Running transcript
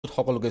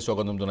সকলোকে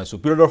স্বাগতম জনাইছো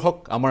প্ৰিয় দৰ্শক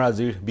আমাৰ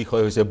আজিৰ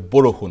বিষয় হৈছে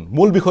বৰষুণ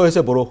মূল বিষয়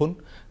হৈছে বৰষুণ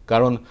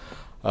কাৰণ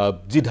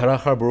যি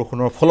ধাৰাসাৰ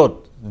বৰষুণৰ ফলত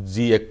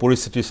যি এক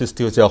পৰিস্থিতিৰ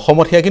সৃষ্টি হৈছে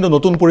অসমত হেয়া কিন্তু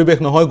নতুন পৰিবেশ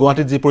নহয়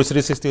গুৱাহাটীত যি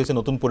পৰিস্থিতিৰ সৃষ্টি হৈছে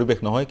নতুন পৰিবেশ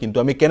নহয় কিন্তু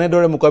আমি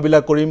কেনেদৰে মোকাবিলা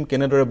কৰিম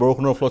কেনেদৰে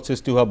বৰষুণৰ ফলত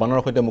সৃষ্টি হোৱা বানৰ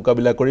সৈতে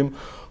মোকাবিলা কৰিম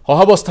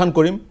সহাৱস্থান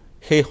কৰিম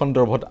সেই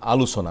সন্দৰ্ভত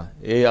আলোচনা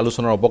এই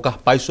আলোচনাৰ অৱকাশ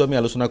পাইছো আমি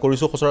আলোচনা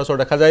কৰিছো সচৰাচৰ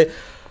দেখা যায়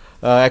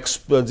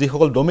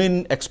যিসকল ডোমেইন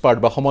এক্সপাৰ্ট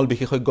বা সমল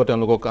বিশেষজ্ঞ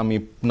তেওঁলোকক আমি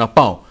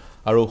নাপাওঁ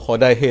আৰু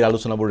সদায় সেই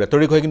আলোচনাবোৰ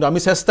ৰেটৰিক হয় কিন্তু আমি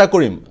চেষ্টা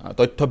কৰিম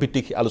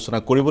তথ্যভিত্তিক আলোচনা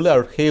কৰিবলৈ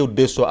আৰু সেই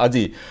উদ্দেশ্য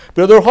আজি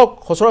প্ৰিয় দৰ্শক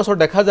সচৰাচৰ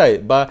দেখা যায়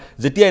বা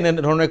যেতিয়া এনে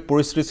ধৰণৰ এক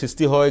পৰিস্থিতিৰ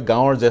সৃষ্টি হয়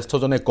গাঁৱৰ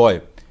জ্যেষ্ঠজনে কয়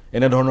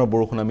এনে ধৰণৰ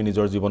বৰষুণ আমি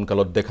নিজৰ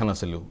জীৱনকালত দেখা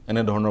নাছিলো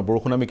এনে ধৰণৰ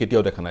বৰষুণ আমি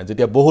কেতিয়াও দেখা নাই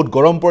যেতিয়া বহুত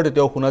গৰম পৰে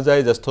তেতিয়াও শুনা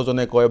যায়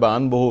জ্যেষ্ঠজনে কয় বা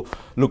আন বহু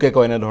লোকে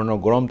কয় এনে ধৰণৰ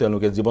গৰম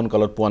তেওঁলোকে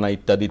জীৱনকালত পোৱা নাই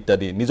ইত্যাদি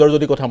ইত্যাদি নিজৰ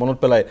যদি কথা মনত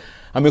পেলাই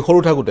আমি সৰু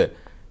থাকোতে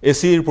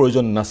এচিৰ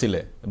প্ৰয়োজন নাছিলে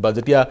বা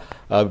যেতিয়া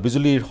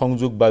বিজুলীৰ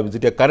সংযোগ বা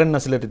যেতিয়া কাৰেন্ট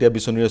নাছিলে তেতিয়া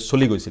বিচনীৰে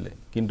চলি গৈছিল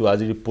কিন্তু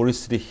আজিৰ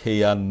পৰিস্থিতি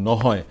হেয়া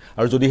নহয়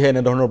আৰু যদি হে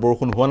এনে ধৰণৰ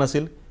বৰষুণ হোৱা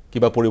নাছিল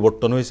কিবা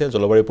পৰিৱৰ্তন হৈছে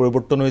জলবায়ু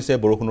পৰিৱৰ্তন হৈছে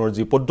বৰষুণৰ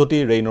যি পদ্ধতি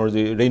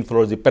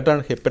ৰেইনফলৰ যি প্যাটাৰ্ন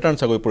সেই প্যাটাৰ্ন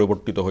চাগৈ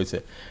পৰিৱৰ্তিত হৈছে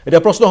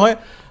এতিয়া প্ৰশ্ন হয়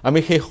আমি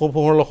সেই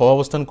সকলোৰ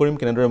সহাৱস্থান কৰিম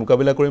কেনেদৰে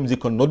মোকাবিলা কৰিম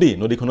যিখন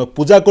নদীখনক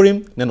পূজা কৰিম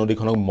নে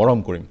নদীখনক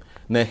মৰম কৰিম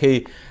নে সেই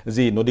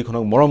যি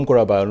নদীখনক মৰম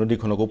কৰা বা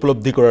নদীখনক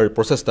উপলব্ধি কৰাৰ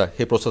প্ৰচেষ্টা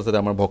সেই প্ৰচেষ্টাতে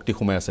আমাৰ ভক্তি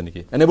সোমাই আছে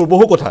নেকি এনেবোৰ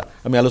বহু কথা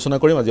আমি আলোচনা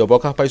কৰিম আজি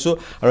অৱকাশ পাইছো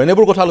আৰু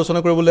এনেবোৰ কথা আলোচনা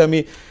কৰিবলৈ আমি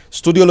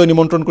ষ্টুডিঅলৈ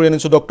নিমন্ত্ৰণ কৰি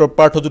আনিছো ডক্টৰ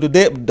পাৰ্থজ্যোতি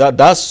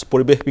দাস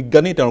পৰিৱেশ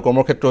বিজ্ঞানী তেওঁৰ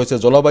কৰ্মক্ষেত্ৰ হৈছে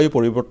জলবায়ু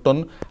পৰিৱৰ্তন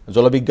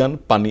জলবিজ্ঞান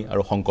পানী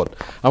আৰু সংকট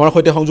আমাৰ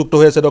সৈতে সংযুক্ত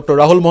হৈ আছে ডক্টৰ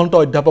ৰাহুল মহন্ত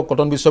অধ্যাপক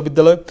কটন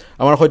বিশ্ববিদ্যালয়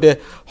আমাৰ সৈতে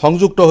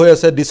সংযুক্ত হৈ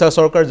আছে দিশা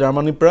সৰকাৰ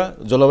জাৰ্মানীৰ পৰা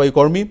জলবায়ু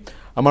কৰ্মী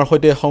আমাৰ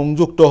সৈতে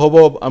সংযুক্ত হ'ব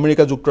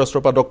আমেৰিকা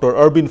যুক্তৰাষ্ট্ৰৰ পৰা ডক্টৰ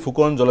অৰবিন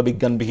ফুকন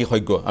জলবিজ্ঞান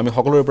বিশেষজ্ঞ আমি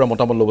সকলোৰে পৰা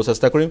মতামত ল'ব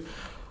চেষ্টা কৰিম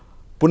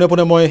পুনে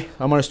মই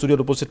আমাৰ ষ্টুডিঅত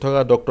উপস্থিত থকা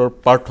ডক্টৰ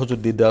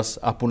পাৰ্থজ্যোতি দাস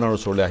আপোনাৰ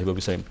ওচৰলৈ আহিব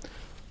বিচাৰিম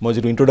মই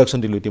যেটো ইন্ট্ৰোডাকশন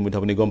দিলো ইতিমধ্যে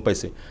আপুনি গম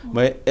পাইছে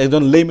মই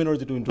এজন লেইমেনৰ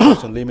যেটো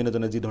ইন্ট্ৰোডাকশন লেইমেন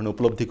এজনে যি ধৰণে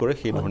উপলব্ধি কৰে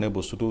সেই ধৰণে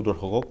বস্তুটো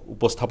দৰ্শকক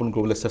উপস্থাপন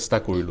কৰিবলৈ চেষ্টা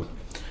কৰিলো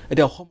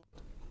এতিয়া অসম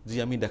যি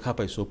আমি দেখা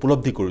পাইছো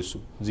উপলব্ধি কৰিছো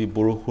যি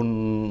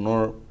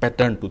বৰষুণৰ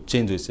প্যাটাৰ্নটো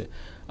চেঞ্জ হৈছে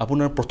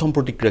আপোনাৰ প্ৰথম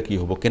প্ৰতিক্ৰিয়া কি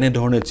হ'ব কেনে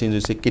ধৰণে চেঞ্জ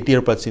হৈছে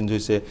কেতিয়াৰ পৰা চেঞ্জ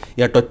হৈছে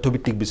ইয়াৰ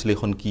তথ্যভিত্তিক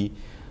বিশ্লেষণ কি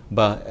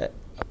বা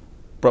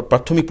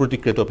প্ৰাথমিক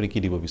প্ৰতিক্ৰিয়াটো আপুনি কি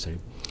দিব বিচাৰিব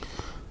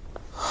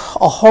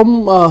অসম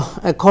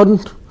এখন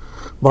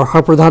বৰ্ষা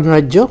প্ৰধান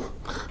ৰাজ্য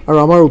আৰু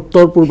আমাৰ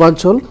উত্তৰ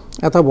পূৰ্বাঞ্চল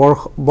এটা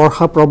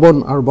বৰ্ষা প্ৰবণ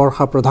আৰু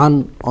বৰ্ষা প্ৰধান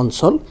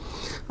অঞ্চল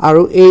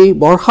আৰু এই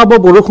বৰ্ষা বা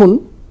বৰষুণ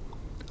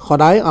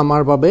সদায়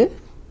আমাৰ বাবে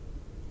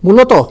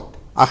মূলতঃ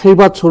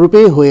আশীৰ্বাদ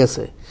স্বৰূপেই হৈ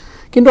আছে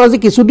কিন্তু আজি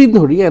কিছুদিন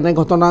ধৰি এনে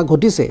ঘটনা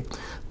ঘটিছে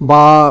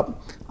বা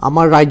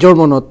আমাৰ ৰাজ্যৰ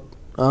মনত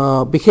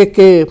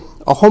বিশেষকৈ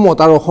অসমত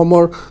আৰু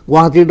অসমৰ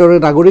গুৱাহাটীৰ দৰে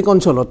নাগৰিক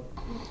অঞ্চলত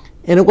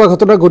এনেকুৱা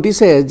ঘটনা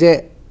ঘটিছে যে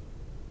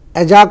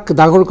এজাক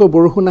ডাঙৰকৈ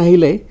বৰষুণ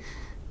আহিলে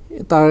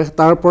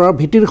তাৰ পৰা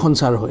ভীতিৰ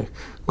সঞ্চাৰ হয়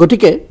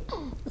গতিকে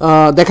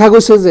দেখা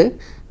গৈছে যে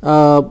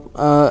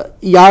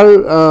ইয়াৰ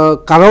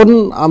কাৰণ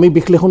আমি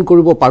বিশ্লেষণ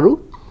কৰিব পাৰোঁ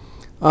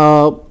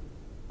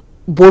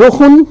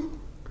বৰষুণ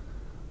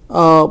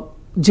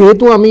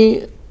যেহেতু আমি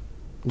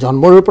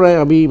জন্মৰ পৰাই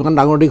আমি ইমান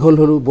ডাঙৰ দীঘল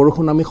হ'লো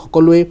বৰষুণ আমি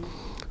সকলোৱে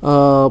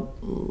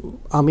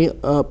আমি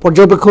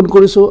পৰ্যবেক্ষণ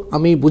কৰিছোঁ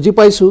আমি বুজি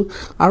পাইছোঁ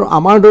আৰু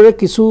আমাৰ দৰে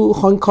কিছু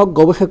সংখ্যক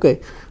গৱেষকে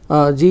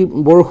যি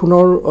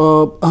বৰষুণৰ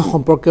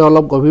সম্পৰ্কে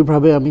অলপ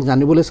গভীৰভাৱে আমি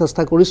জানিবলৈ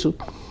চেষ্টা কৰিছোঁ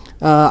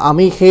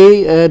আমি সেই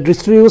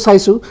দৃষ্টিৰেও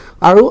চাইছোঁ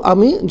আৰু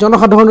আমি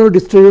জনসাধাৰণৰ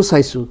দৃষ্টিৰেও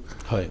চাইছোঁ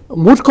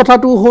মুঠ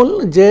কথাটো হ'ল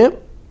যে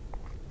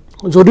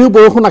যদিও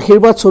বৰষুণ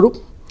আশীৰ্বাদ স্বৰূপ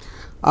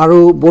আৰু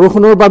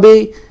বৰষুণৰ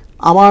বাবেই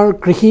আমাৰ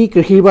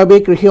কৃষিৰ বাবে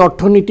কৃষি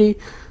অৰ্থনীতি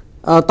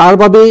তাৰ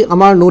বাবে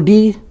আমাৰ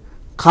নদী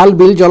খাল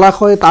বিল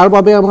জলাশয় তাৰ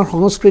বাবে আমাৰ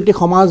সংস্কৃতি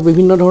সমাজ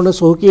বিভিন্ন ধৰণে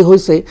চহকী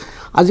হৈছে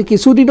আজি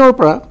কিছুদিনৰ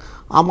পৰা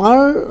আমাৰ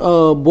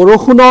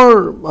বৰষুণৰ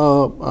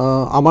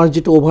আমাৰ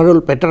যেটো ওভাৰঅল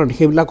প্যাটাৰ্ন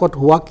সেইবিলাকত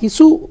হোৱা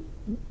কিছু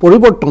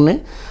পৰিৱৰ্তনে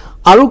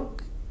আৰু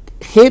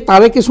সেই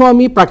তাৰে কিছু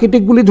আমি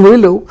প্ৰাকৃতিক বুলি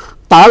ধৰিলেও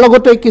তাৰ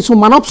লগতে কিছু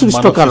মানৱ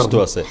সৃষ্ট কাৰণ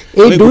আছে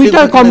এই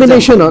দুইটাৰ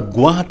কম্বিনেশ্যনত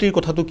গুৱাহাটীৰ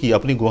কথাটো কি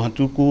আপুনি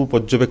গুৱাহাটীকো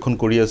পৰ্যবেক্ষণ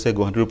কৰি আছে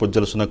গুৱাহাটীৰ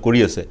পৰ্যালোচনা কৰি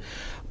আছে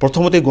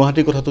প্ৰথমতে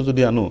গুৱাহাটীৰ কথাটো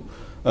যদি আনো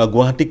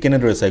গুৱাহাটীক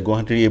কেনেদৰে চাই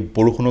গুৱাহাটীৰ এই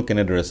বৰষুণক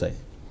কেনেদৰে চাই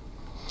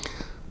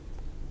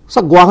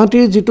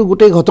গুৱাহাটীৰ যেটো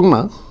গোটেই ঘটনা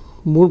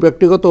মোৰ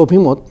ব্যক্তিগত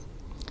অভিমত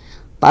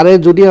তাৰে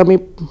যদি আমি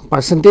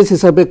পাৰ্চেন্টেজ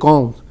হিচাপে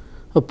কওঁ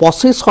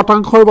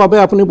 25% বাবে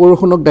আপুনি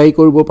বৰষুণক দায়ী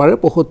কৰিব পাৰে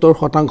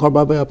 75%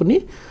 বাবে আপুনি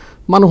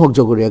মানুহক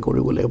জগৰীয়া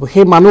কৰিব লাগিব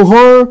সেই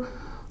মানুহৰ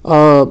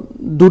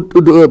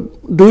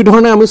দুই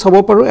ধৰণে আমি চাব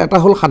পাৰোঁ এটা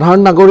হ'ল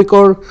সাধাৰণ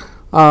নাগৰিকৰ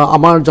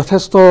আমাৰ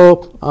যথেষ্ট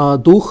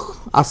দুখ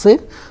আছে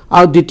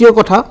আৰু দ্বিতীয়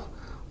কথা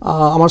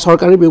আমাৰ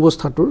চৰকাৰী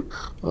ব্যৱস্থাটোৰ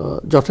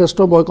যথেষ্ট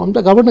মই কম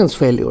যে গভৰ্নেন্স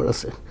ফেইলিয়ৰ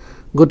আছে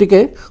গতিকে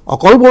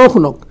অকল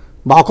বৰষুণক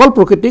বা অকল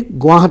প্ৰকৃতিক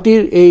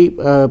গুৱাহাটীৰ এই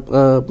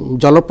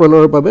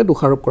জলপ্ৰলয়ৰ বাবে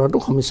দোষাৰোপ কৰাটো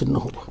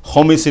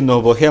সমীচীন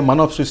নহ'ব সেই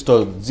মানৱ সৃষ্ট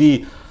যি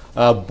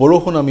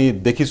বৰষুণ আমি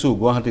দেখিছোঁ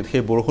গুৱাহাটীত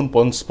সেই বৰষুণ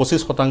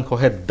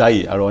 25%হে দায়ী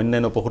আৰু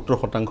অন্যান্য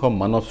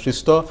 75% মানৱ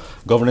সৃষ্ট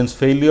গভৰ্নেন্স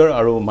ফেইলিয়ৰ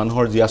আৰু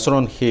মানুহৰ যি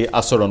আচৰণ সেই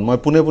আচৰণ মই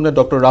পুনে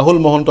ডক্টৰ ৰাহুল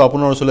মহন্ত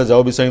আপোনাৰ ওচৰলৈ যাব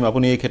বিচাৰিম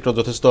আপুনি এই ক্ষেত্ৰত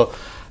যথেষ্ট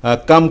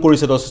কাম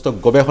কৰিছে যথেষ্ট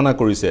গৱেষণা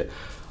কৰিছে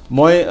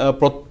মই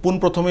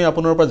পোনপ্ৰথমে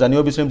আপোনাৰ পৰা জানিব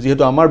বিচাৰিম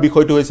যেহেতু আমাৰ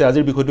বিষয়টো হৈছে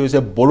আজিৰ বিষয়টো হৈছে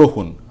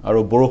বৰষুণ আৰু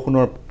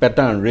বৰষুণৰ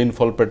প্যাটাৰ্ন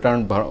ৰেইনফল প্যাটাৰ্ন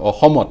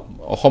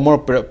অসমৰ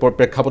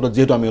প্ৰেক্ষাপটত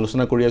যেহেতু আমি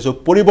আলোচনা কৰি আছোঁ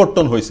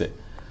পৰিৱৰ্তন হৈছে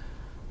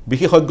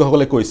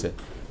বিশেষজ্ঞসকলে কৈছে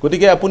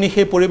গতিকে আপুনি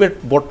সেই পৰিৱেশ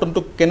বৰ্তনটো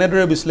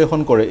কেনেদৰে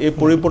বিশ্লেষণ কৰে এই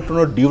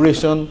পৰিৱৰ্তনৰ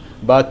ডিউৰেশ্যন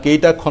বা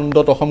কেইটা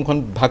খণ্ডত অসমখন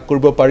ভাগ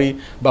কৰিব পাৰি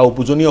বা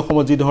উজনি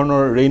অসমত যি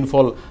ধৰণৰ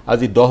ৰেইনফল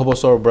আজি 10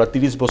 বছৰ বা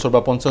 30 বছৰ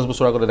বা 50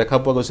 বছৰ আগতে দেখা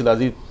পোৱা গৈছিল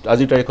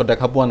আজিৰ তাৰিখত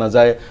দেখা পোৱা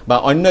নাযায় বা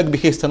অন্য এক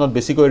বিশেষ স্থানত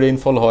বেছিকৈ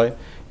ৰেইনফল হয়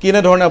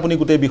কেনেধৰণে আপুনি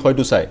গোটেই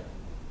বিষয়টো চায়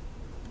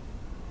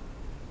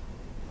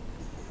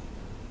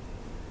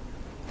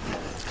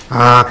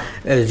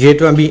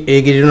যেহেতু আমি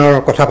এইকেইদিনৰ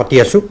কথা পাতি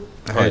আছোঁ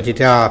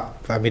যেতিয়া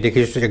আমি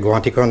দেখিছোঁ যে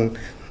গুৱাহাটীখন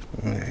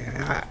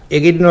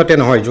এইকেইদিনতে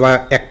নহয় যোৱা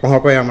এক মাহৰ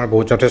পৰাই আমাৰ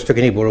বহুত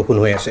যথেষ্টখিনি বৰষুণ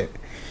হৈ আছে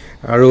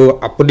আৰু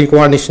আপুনি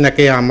কোৱাৰ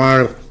নিচিনাকৈ আমাৰ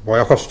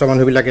বয়সস্থ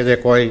মানুহবিলাকে যে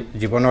কয়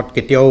জীৱনত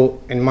কেতিয়াও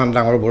ইমান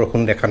ডাঙৰ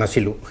বৰষুণ দেখা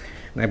নাছিলোঁ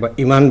নাইবা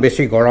ইমান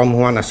বেছি গৰম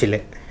হোৱা নাছিলে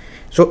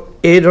চ'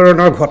 এই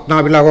ধৰণৰ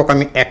ঘটনাবিলাকক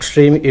আমি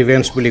এক্সট্ৰিম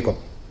ইভেণ্টছ বুলি কওঁ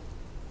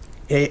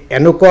এই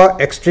এনেকুৱা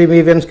এক্সট্ৰিম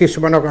ইভেণ্টছ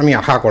কিছুমানক আমি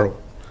আশা কৰোঁ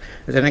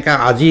যেনেকৈ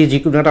আজি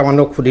যিকোনো এটা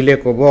মানুহক সুধিলে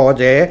ক'ব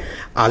যে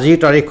আজিৰ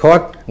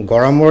তাৰিখত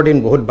গৰমৰ দিন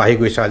বহুত বাঢ়ি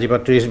গৈছে আজি পৰা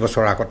 30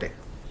 বছৰ আগতে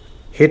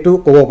সেইটো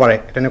ক'ব পাৰে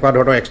তেনেকুৱা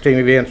ধৰণৰ এক্সট্ৰিম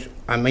ইভেণ্টছ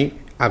আমি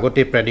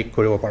আগতে প্ৰেডিক্ট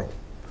কৰিব পাৰোঁ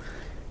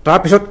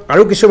তাৰপিছত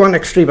আৰু কিছুমান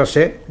এক্সট্ৰিম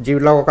আছে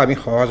যিবিলাকক আমি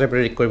সহজে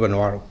প্ৰেডিক্ট কৰিব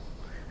নোৱাৰোঁ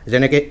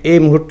যেনেকৈ এই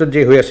মুহূৰ্তত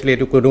যে হৈ আছিলে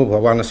এইটো কোনো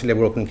ভবা নাছিলে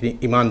বৰষুণখিনি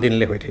ইমান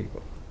দিনলৈ হৈ থাকিব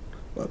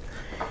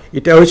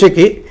এতিয়া হৈছে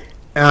কি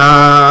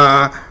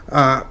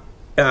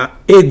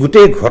এই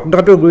গোটেই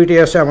ঘটনাটোৰ গুৰিতে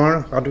আছে আমাৰ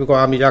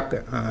আমি যাক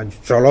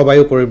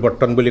জলবায়ু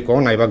পৰিৱৰ্তন বুলি কওঁ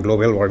নাইবা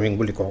গ্ল'বেল ৱাৰ্মিং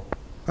বুলি কওঁ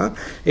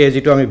এই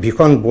যিটো আমি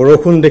ভীষণ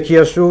বৰষুণ দেখি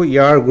আছোঁ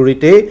ইয়াৰ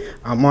গুৰিতেই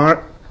আমাৰ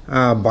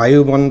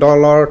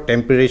বায়ুমণ্ডলৰ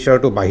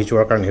টেম্পাৰেচাৰটো বাঢ়ি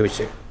যোৱাৰ কাৰণে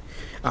হৈছে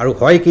আৰু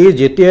হয় কি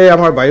যেতিয়াই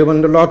আমাৰ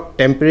বায়ুমণ্ডলত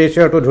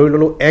টেম্পাৰেচাৰটো ধৰি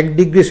ল'লোঁ 1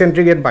 ডিগ্ৰী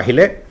চেণ্টিগ্ৰেড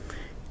বাঢ়িলে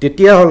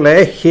তেতিয়াহ'লে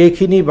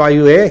সেইখিনি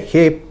বায়ুৱে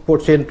সেই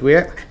পাৰ্চেণ্টটোৱে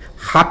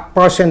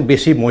 7%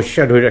 বেছি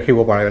মইশ্চাৰ ধৰি ৰাখিব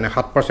পাৰে মানে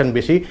 7%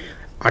 বেছি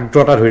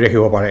আৰ্দ্ৰতা ধৰি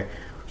ৰাখিব পাৰে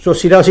চ'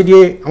 চিধা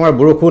আমাৰ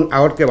বৰষুণ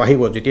আগতকৈ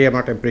বাঢ়িব যেতিয়া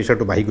আমাৰ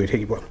টেম্পাৰেচাৰটো বাঢ়ি গৈ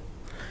থাকিব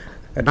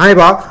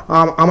নাইবা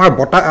আমাৰ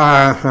বতাহ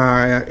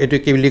এইটো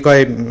কি বুলি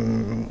কয়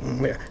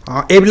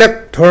এইবিলাক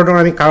ধৰণৰ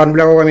আমি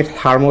কাৰণবিলাকক আমি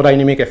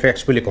থাৰ্মোডাইনামিক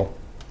এফেক্টছ বুলি কওঁ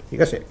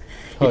ঠিক আছে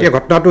এতিয়া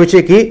ঘটনাটো হৈছে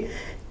কি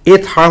এই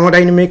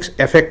থাৰ্মোডাইনামিক্স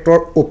এফেক্টৰ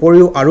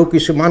উপৰিও আৰু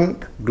কিছুমান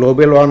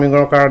গ্ল'বেল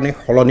ৱাৰ্মিঙৰ কাৰণে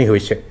সলনি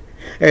হৈছে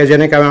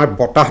যেনেকৈ আমাৰ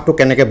বতাহটো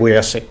কেনেকৈ বৈ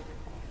আছে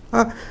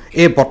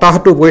এই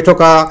বতাহটো বৈ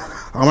থকা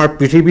আমাৰ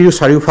পৃথিৱীৰ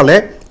চাৰিওফালে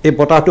এই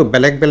বতাহটো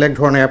বেলেগ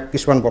ধৰণে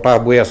কিছুমান বতাহ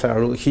বৈ আছে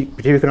আৰু সেই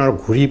পৃথিৱীখনৰ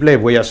ঘূৰি পেলাই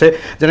বৈ আছে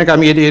যেনেকৈ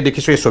আমি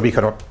দেখিছোঁ এই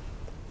ছবিখনত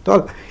তো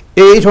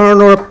এই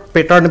ধৰণৰ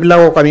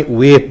পেটাৰ্ণবিলাকক আমি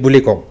ৱেভ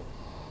বুলি কওঁ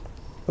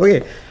অ'কে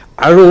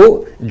আৰু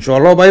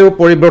জলবায়ু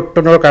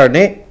পৰিৱৰ্তনৰ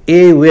কাৰণে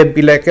এই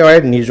ৱেভবিলাকে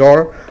নিজৰ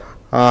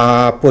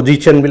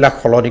পজিশ্যনবিলাক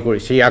সলনি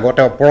কৰিছে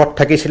আগতে ওপৰত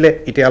থাকিছিলে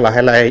এতিয়া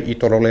লাহে ই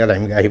তললৈ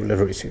আহিবলৈ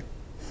ধৰিছে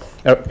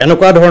আৰু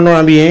এনেকুৱা ধৰণৰ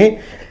আমি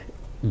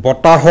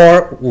বতাহৰ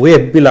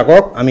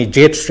ৱেভবিলাকক আমি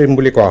জেট ষ্ট্ৰীম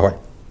বুলি কোৱা হয়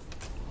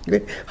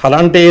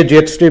সাধাৰণতে এই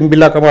জেট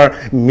ষ্ট্ৰীমবিলাক আমাৰ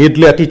মিড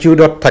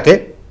লেটিটিউডত থাকে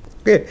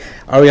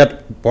আৰু ইয়াত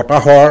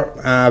বতাহৰ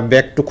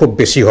বেগটো খুব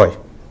বেছি হয়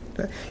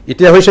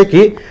এতিয়া হৈছে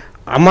কি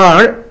আমাৰ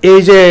এই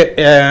যে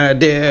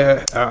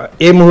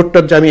এই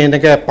মুহূৰ্তত যে আমি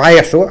এনেকৈ পাই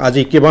আছোঁ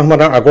আজি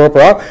কেইমাহমানৰ আগৰ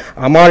পৰা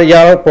আমাৰ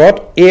ইয়াৰ ওপৰত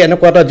এই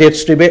এনেকুৱা এটা জেট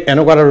ষ্ট্ৰীমে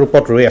এনেকুৱা এটা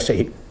ৰূপত ৰৈ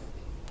আছেহি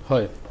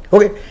হয়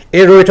অ'কে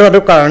এই ৰৈ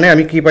থকাটোৰ কাৰণে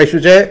আমি কি পাইছোঁ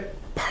যে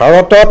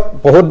ভাৰতত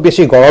বহুত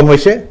বেছি গৰম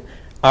হৈছে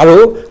আৰু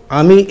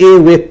আমি এই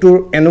ৱেভটোৰ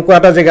এনেকুৱা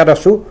এটা জেগাত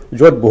আছোঁ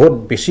য'ত বহুত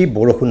বেছি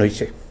বৰষুণ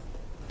হৈছে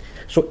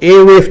চ' এই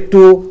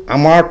ৱেভটো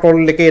আমাৰ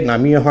তললৈকে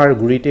নামি অহাৰ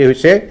গুৰিতে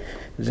হৈছে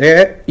যে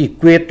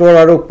ইকুৱেটৰ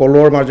আৰু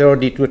পলৰ মাজৰ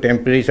যিটো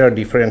টেম্পাৰেচাৰ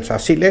ডিফাৰেঞ্চ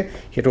আছিলে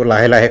সেইটো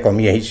লাহে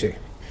কমি আহিছে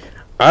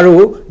আৰু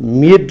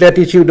মিড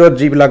লেটিটিউডত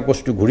যিবিলাক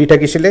বস্তু ঘূৰি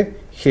থাকিছিলে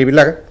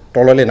সেইবিলাক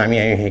তললৈ নামি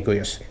আহি গৈ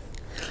আছে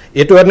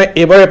এইটো মানে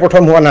এইবাৰে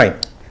প্ৰথম হোৱা নাই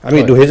আমি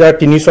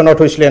 2003 চনত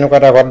হৈছিলে এনেকুৱা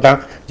এটা ঘটনা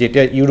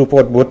যেতিয়া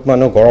ইউৰোপত বহুত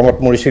মানুহ গৰমত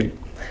মৰিছিল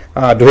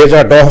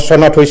 2010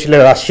 চনত হৈছিলে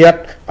ৰাছিয়াত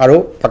আৰু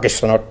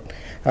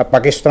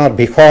পাকিস্তানত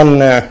ভীষণ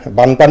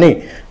বানপানী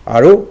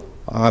আৰু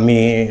আমি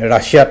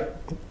ৰাছিয়াত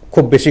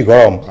খুব বেছি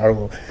গৰম আৰু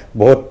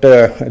বহুত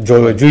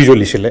জুই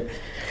জ্বলিছিলে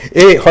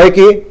এই হয়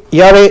কি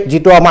ইয়াৰে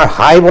যিটো আমাৰ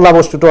হাই বোলা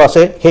বস্তুটো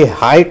আছে সেই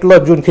হাই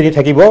তলত যোনখিনি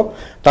থাকিব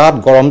তাত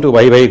গৰমটো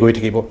বাঢ়ি গৈ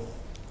থাকিব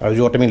আৰু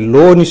য'ত আমি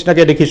ল'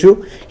 নিচিনাকৈ দেখিছোঁ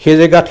সেই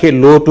জেগাত সেই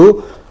ল'টো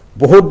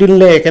বহুত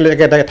দিনলৈ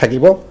একেলগে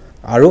থাকিব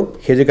আৰু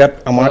সেই জেগাত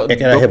আমাৰ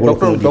একেৰাহে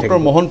ডক্টৰ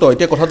মহন্ত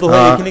এতিয়া কথাটো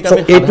হয় এইখিনিক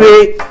আমি এইটোৱে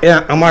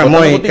আমাৰ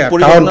মই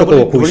কাৰণটো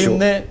কৈছোঁ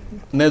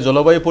নে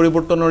জলবায়ু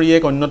পৰিৱৰ্তনৰ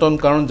এক অন্যতম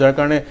কাৰণ যাৰ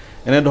কাৰণে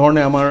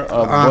এনেধৰণে আমাৰ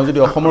যদি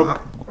অসমৰ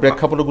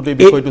প্ৰেক্ষাপটত গোটেই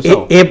বিষয়টো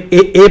চাওঁ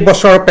এই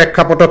বছৰৰ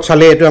প্ৰেক্ষাপটত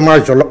চালে এইটো আমাৰ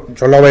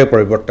জলবায়ু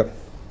পৰিৱৰ্তন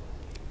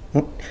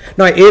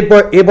নহয়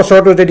এই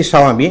বছৰটো যদি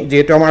চাওঁ আমি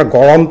যিহেতু আমাৰ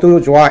গৰমটো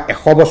যোৱা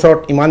 100 বছৰত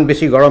ইমান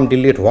বেছি গৰম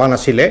দিল্লীত হোৱা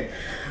নাছিলে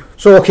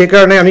চ'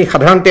 সেইকাৰণে আমি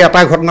সাধাৰণতে এটা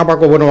ঘটনা পৰা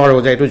ক'ব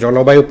নোৱাৰোঁ যে এইটো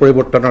জলবায়ু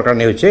পৰিৱৰ্তনৰ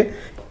কাৰণে হৈছে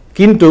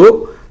কিন্তু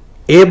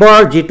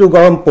এইবাৰ যিটো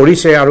গৰম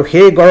পৰিছে আৰু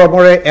সেই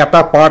গৰমৰে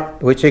এটা পাৰ্ট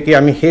হৈছে কি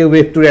আমি সেই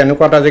ৱেভটোৰে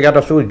এনেকুৱা এটা জেগাত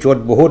আছোঁ য'ত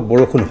বহুত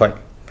বৰষুণ হয়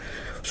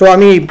চ'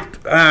 আমি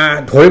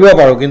ধৰিব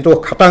পাৰোঁ কিন্তু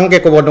খাটাংকে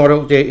ক'ব নোৱাৰোঁ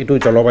যে এইটো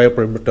জলবায়ু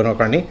পৰিৱৰ্তনৰ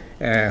কাৰণে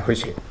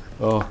হৈছে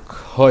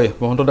হয়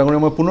মহন্ত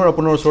ডাঙৰীয়া মই পুনৰ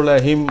আপোনাৰ ওচৰলৈ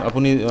আহিম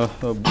আপুনি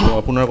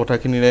আপোনাৰ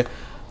কথাখিনিৰে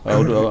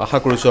আশা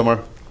কৰিছোঁ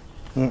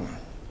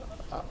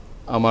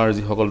আমাৰ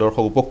যিসকল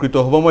দৰ্শক উপকৃত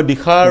হ'ব মই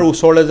দিশাৰ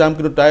ওচৰলৈ যাম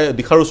কিন্তু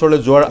দিশাৰ ওচৰলৈ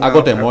যোৱাৰ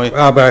আগতে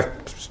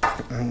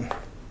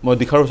মই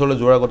দিশাৰ ওচৰলৈ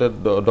যোৱাৰ আগতে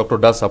ডক্টৰ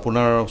দাস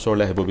আপোনাৰ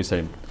ওচৰলৈ আহিব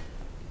বিচাৰিম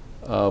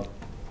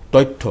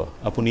তথ্য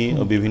আপুনি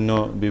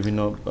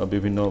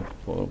বিভিন্ন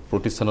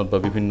প্ৰতিষ্ঠানত বা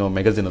বিভিন্ন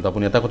মেগাজিনত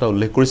আপুনি এটা কথা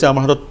উল্লেখ কৰিছে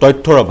আমাৰ হাতত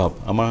তথ্যৰ অভাৱ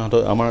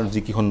আমাৰ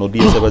যিকেইখন নদী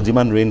আছে বা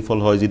যিমান ৰেইনফল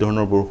হয় যি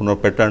ধৰণৰ বৰষুণৰ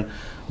পেটাৰ্ণ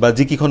বা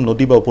যিকেইখন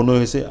নদী বা উপনৈ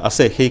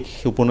আছে সেই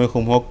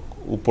উপনৈসমূহক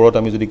ওপৰত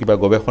আমি যদি কিবা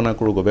গৱেষণা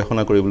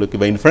কৰিবলৈ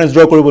কিবা ইনফাৰেঞ্চ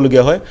ড্ৰ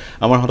কৰিবলগীয়া হয়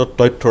আমাৰ হাতত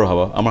তথ্যৰ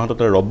অভাৱ আমাৰ হাতত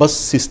ৰবাষ্ট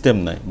ছিষ্টেম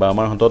নাই বা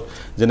আমাৰ হাতত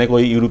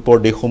যেনেকৈ ইউৰোপৰ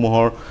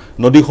দেশসমূহৰ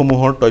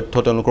নদীসমূহৰ তথ্য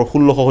তেওঁলোকৰ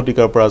 16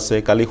 শতিকাৰ পৰা আছে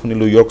কালি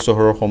শুনিলোঁ ইয়ৰ্ক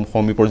চহৰৰ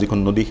সমীপৰ যিখন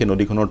নদী সেই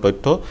নদীখনৰ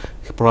তথ্য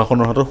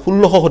প্ৰশাসনৰ হাতত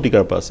 16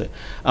 শতিকাৰ পৰা আছে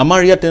আমাৰ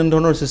ইয়াত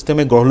তেনেধৰণৰ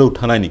ছিষ্টেমে গঢ় লৈ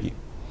উঠা নাই নেকি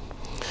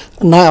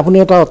নাই আপুনি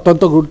এটা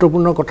অত্যন্ত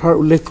গুৰুত্বপূৰ্ণ কথাৰ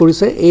উল্লেখ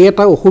কৰিছে এই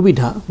এটা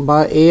অসুবিধা বা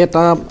এই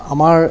এটা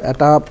আমাৰ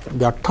এটা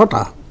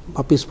ব্যৰ্থতা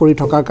বা পিছ পৰি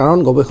থকাৰ কাৰণ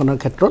গৱেষণাৰ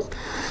ক্ষেত্ৰত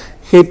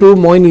সেইটো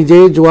মই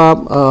নিজেই যোৱা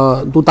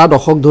 2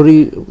 দশক ধৰি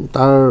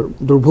তাৰ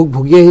দুৰ্ভোগ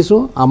ভুগি আহিছোঁ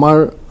আমাৰ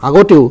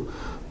আগতেও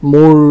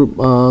মোৰ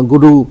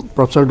গুৰু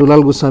প্ৰফেসৰ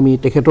দুলাল গোস্বামী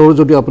তেখেতৰো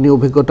যদি আপুনি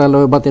অভিজ্ঞতা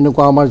লয় বা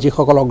তেনেকুৱা আমাৰ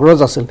যিসকল অগ্ৰজ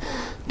আছিল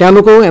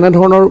তেওঁলোকেও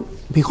এনেধৰণৰ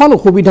ভীষণ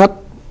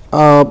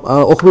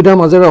অসুবিধাৰ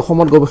মাজেৰে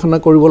অসমত গৱেষণা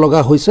কৰিব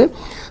লগা হৈছে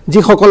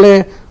যিসকলে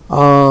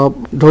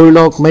ধৰি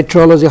লওক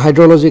মেট্ৰলজি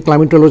হাইড্ৰলজি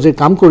ক্লাইমেটলজিৰ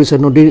কাম কৰিছে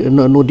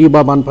নদী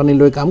বা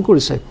বানপানীলৈ কাম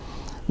কৰিছে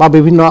বা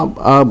বিভিন্ন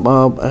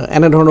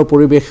এনেধৰণৰ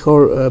পৰিৱেশৰ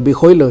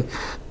বিষয় লৈ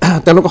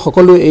তেওঁলোক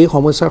সকলোৱে এই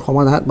সমস্যাৰ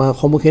সমাধান বা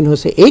সন্মুখীন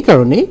হৈছে এই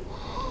কাৰণেই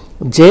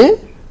যে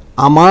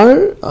আমাৰ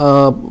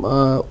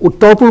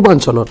উত্তৰ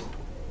পূৰ্বাঞ্চলত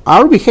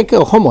আৰু বিশেষকৈ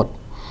অসমত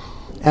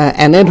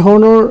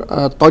এনেধৰণৰ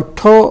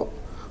তথ্য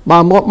বা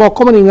মই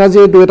অকণমান ইংৰাজী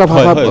 2-এটা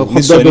ভাষা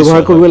শব্দ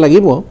ব্যৱহাৰ কৰিব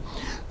লাগিব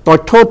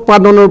তথ্য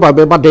উৎপাদনৰ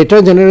বাবে বা ডেটা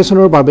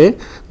জেনেৰেশ্যনৰ বাবে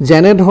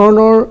যেনে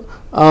ধৰণৰ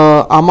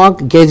আমাক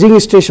গেজিং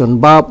ষ্টেচন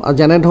বা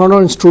যেনে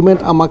ধৰণৰ ইনষ্ট্ৰুমেণ্ট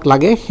আমাক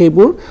লাগে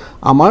সেইবোৰ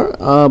আমাৰ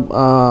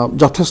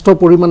যথেষ্ট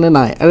পৰিমাণে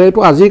নাই আৰু এইটো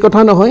আজিৰ কথা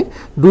নহয়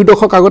 2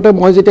 দশক আগতে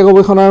মই যেতিয়া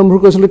গৱেষণা আৰম্ভ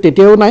কৰিছিলোঁ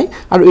তেতিয়াও নাই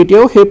আৰু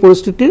এতিয়াও সেই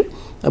পৰিস্থিতিৰ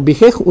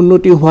বিশেষ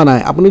উন্নতি হোৱা নাই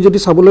আপুনি যদি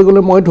চাবলৈ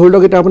গ'লে মই ধৰি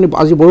লওক এতিয়া আপুনি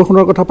আজি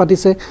বৰষুণৰ কথা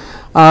পাতিছে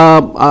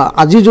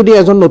আজি যদি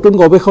এজন নতুন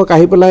গৱেষক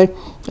আহি পেলাই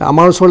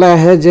আমাৰ ওচৰলৈ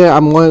আহে যে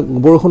মই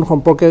বৰষুণ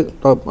সম্পৰ্কে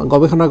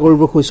গৱেষণা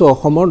কৰিব খুজিছোঁ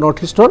অসমৰ নৰ্থ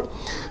ইষ্টৰ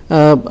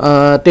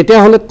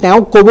তেতিয়াহ'লে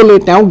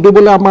তেওঁক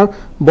দিবলৈ আমাৰ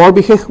বৰ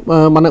বিশেষ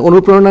মানে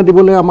অনুপ্ৰেৰণা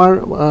দিবলৈ আমাৰ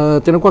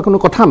তেনেকুৱা কোনো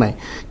কথা নাই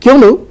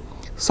কিয়নো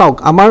চাওক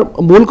আমাৰ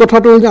মূল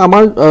কথাটো হ'ল যে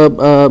আমাৰ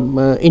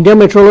ইণ্ডিয়ান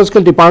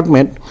মেট্ৰলজিকেল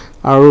ডিপাৰ্টমেণ্ট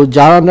আৰু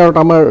যাৰ আণ্ডাৰত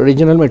আমাৰ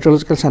ৰিজনেল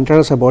মেট্ৰলজিকেল চেণ্টাৰ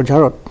আছে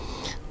বৰঝাৰত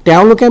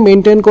তেওঁলোকে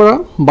মেইনটেইন কৰা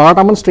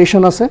 12টামান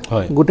ষ্টেচন আছে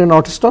গোটেই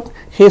নৰ্থ ইষ্টত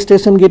সেই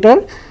ষ্টেচনকেইটাৰ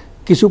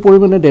কিছু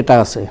পৰিমাণে ডেটা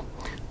আছে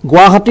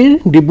গুৱাহাটীৰ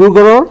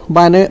ডিব্ৰুগড়ৰ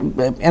বা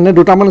এনে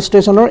 2টামান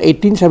ষ্টেচনৰ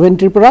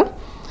 1870ৰ পৰা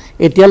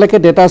এতিয়ালৈকে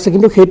ডেটা আছে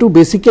কিন্তু সেইটো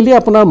বেচিকেলি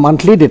আপোনাৰ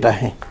মান্থলি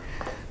ডেটাহে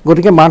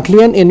গতিকে মান্থলি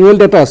এণ্ড এনুৱেল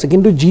ডেটা আছে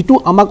কিন্তু যিটো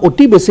আমাক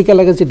অতি বেছিকৈ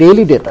লাগে যে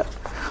ডেইলি ডেটা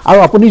আৰু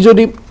আপুনি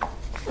যদি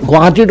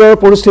গুৱাহাটীৰ দৰে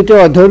পৰিস্থিতিৰ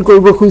অধ্যয়ন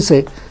কৰিব খুজিছে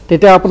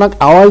তেতিয়া আপোনাক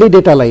আৱাৰলি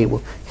ডেটা লাগিব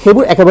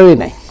সেইবোৰ একেবাৰেই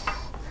নাই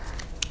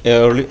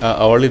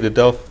আৱাৰলি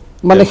ডেটা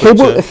মানে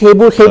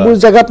সেইবোৰ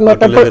জেগাত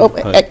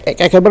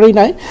একেবাৰেই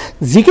নাই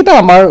যিকেইটা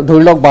আমাৰ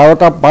ধৰি লওক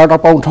 12টাৰ পৰা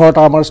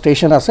 18টা আমাৰ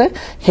ষ্টেচন আছে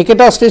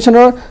সেইকেইটা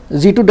ষ্টেচনৰ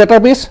যিটো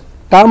ডেটাবেছ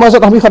তাৰ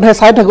মাজত আমি সদায়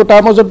চাই থাকোঁ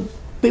তাৰ মাজত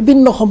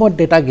বিভিন্ন সময়ত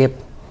ডেটা গেপ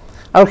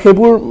আৰু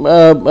সেইবোৰ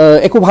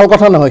একো ভাল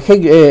কথা নহয় সেই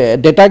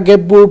ডেটা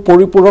গেপবোৰ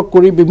পৰিপূৰক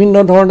কৰি বিভিন্ন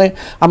ধৰণে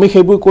আমি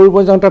সেইবোৰ কৰিব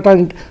যাওঁতে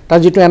তাৰ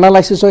যিটো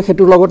এনালাইচিছ হয়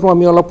সেইটোৰ লগতো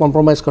আমি অলপ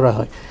কম্প্ৰমাইজ কৰা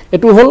হয়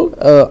এইটো হ'ল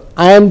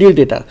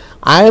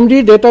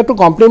IMDৰ ডেটাটো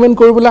কমপ্লিমেণ্ট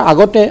কৰিবলৈ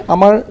আগতে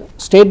আমাৰ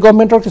ষ্টেট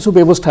গভৰ্ণমেণ্টৰ কিছু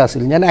ব্যৱস্থা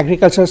আছিল যেনে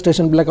এগ্ৰিকালচাৰ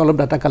ষ্টেচনবিলাকে অলপ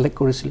ডাটা কালেক্ট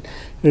কৰিছিল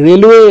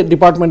ৰেলৱে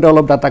ডিপাৰ্টমেণ্টে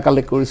অলপ ডাটা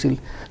কালেক্ট কৰিছিল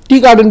টি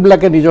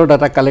গাৰ্ডেনবিলাকে নিজৰ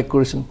ডাটা কালেক্ট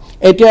কৰিছিল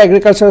এতিয়া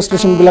এগ্ৰিকালচাৰ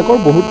ষ্টেচনবিলাকৰ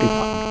বহুত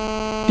ডিফাৰেণ্ট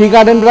টি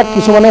গাৰ্ডেনবিলাক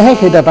কিছুমানেহে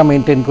সেই ডাটা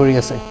মেইনটেইন কৰি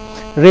আছে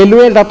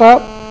ৰেলৱে ডাটা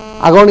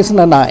আগৰ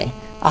নিচিনা নাই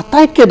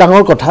আটাইতকৈ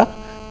ডাঙৰ কথা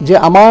যে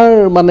আমাৰ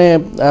মানে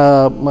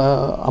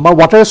আমাৰ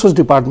ৱাটাৰ ৰিচোৰ্চ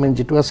ডিপাৰ্টমেণ্ট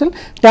যিটো আছিল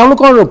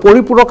তেওঁলোকৰ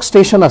পৰিপূৰক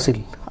ষ্টেচন আছিল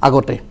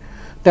আগতে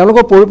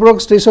তেওঁলোকৰ পৰিপূৰক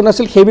ষ্টেচন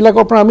আছিল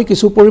সেইবিলাকৰ পৰা আমি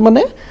কিছু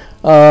পৰিমাণে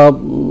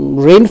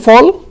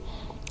ৰেইনফল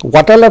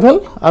ৱাটাৰ লেভেল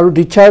আৰু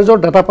ডিচাৰ্জৰ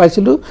ডাটা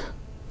পাইছিলোঁ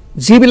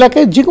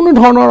যিবিলাকে যিকোনো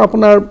ধৰণৰ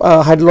আপোনাৰ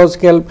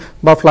হাইড্ৰলজিকেল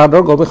বা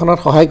ফ্লাডৰ গৱেষণাত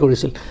সহায়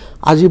কৰিছিল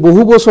আজি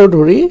বহু বছৰ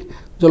ধৰি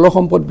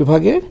জলসম্পদ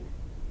বিভাগে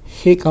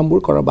সেই কামবোৰ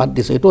কৰা বাদ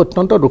দিছে এইটো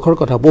অত্যন্ত দুখৰ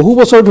কথা বহু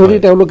বছৰ ধৰি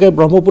তেওঁলোকে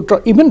ব্ৰহ্মপুত্ৰ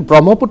ইভেন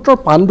ব্ৰহ্মপুত্ৰৰ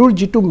পাণ্ডুৰ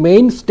যিটো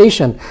মেইন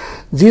ষ্টেচন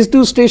যিটো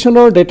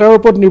ষ্টেচনৰ ডেটাৰ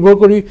ওপৰত নিৰ্ভৰ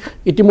কৰি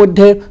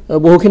ইতিমধ্যে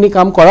বহুখিনি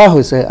কাম কৰা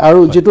হৈছে আৰু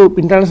যিটো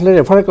ইণ্টাৰনেশ্যনেল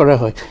ৰেফাৰ কৰা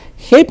হয়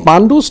সেই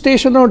পাণ্ডু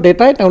ষ্টেচনৰ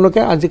ডেটাই তেওঁলোকে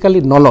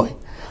আজিকালি নলয়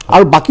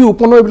আৰু বাকি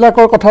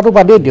উপনৈবিলাকৰ কথাটো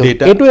বাদেই দিয়ক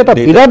এইটো এটা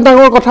বিৰাট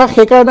ডাঙৰ কথা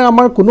সেইকাৰণে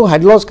আমাৰ কোনো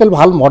হাইড্ৰলজিকেল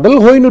ভাল মডেল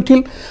হৈ নুঠিল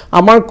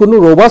আমাৰ কোনো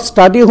ৰবাষ্ট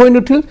ষ্টাডি হৈ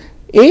নুঠিল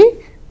এই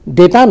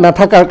ডেটা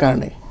নাথাকাৰ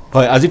কাৰণে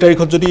হয় আজি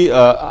তাৰিখত যদি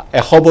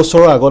 100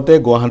 বছৰৰ আগতে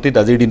গুৱাহাটীত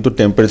আজিৰ দিনটোত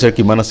টেম্পাৰেচাৰ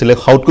কিমান আছিলে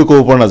হাউটকৈ ক'ব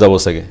পৰা নাযাব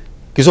চাগে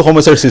কিছু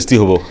সমস্যাৰ সৃষ্টি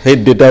হ'ব সেই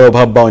ডেটাৰ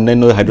অভাৱ বা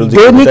অন্যান্য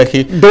হাইড্ৰলজিকেল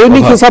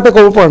দৈনিক হিচাপে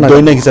ক'ব পৰা নাযাব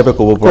দৈনিক হিচাপে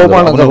ক'ব পৰা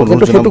নাযাব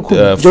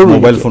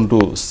মোবাইল ফোনটো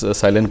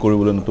সাইলেন্ট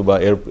কৰিবলৈ নতুবা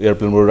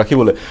এয়াৰপ্লেনবোৰ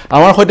ৰাখিবলৈ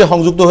আমাৰ সৈতে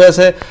সংযুক্ত হৈ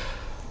আছে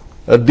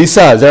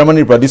দিশা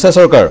জাৰ্মানীৰ পৰা দিশা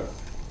সৰকাৰ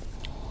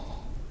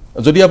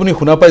যদি আপুনি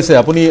শুনা পাইছে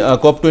আপুনি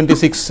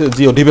COP26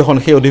 যি অধিৱেশন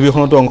সেই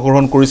অধিৱেশনতো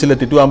অংশগ্ৰহণ কৰিছিলে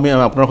তেতিয়াও আমি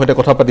আপোনাৰ সৈতে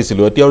কথা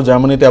পাতিছিলোঁ এতিয়া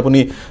জাৰ্মানীতে আপুনি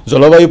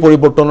জলবায়ু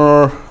পৰিৱৰ্তনৰ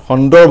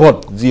সন্দৰ্ভত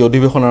যি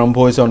অধিৱেশন আৰম্ভ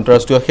হৈছে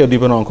অন্তৰাষ্ট্ৰীয় সেই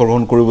অধিৱেশনত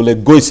অংশগ্ৰহণ কৰিবলৈ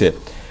গৈছে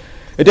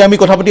এতিয়া আমি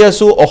কথা পাতি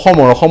আছোঁ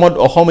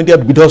অসম এতিয়া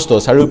বিধ্বস্ত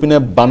চাৰিওপিনে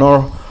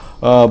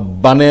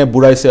বানে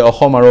বুঢ়াইছে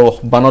অসম আৰু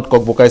বানত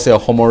ককবকাইছে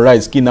অসমৰ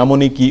ৰাইজ কি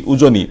নামনি কি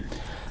উজনি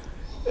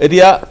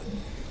এতিয়া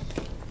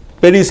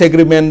পেৰিছ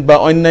এগ্ৰিমেণ্ট বা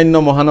অন্যান্য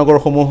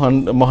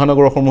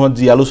মহানগৰসমূহত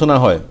যি আলোচনা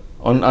হয়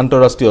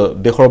আন্তঃৰাষ্ট্ৰীয়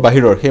দেশৰ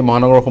বাহিৰৰ সেই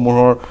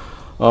মহানগৰসমূহৰ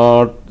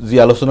যি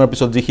আলোচনাৰ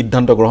পিছত যি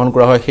সিদ্ধান্ত গ্ৰহণ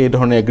কৰা হয় সেই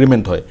ধৰণে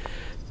এগ্ৰিমেণ্ট হয়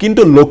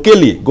কিন্তু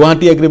locally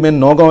Guwahati agreement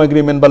Nagaon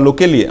agreement বা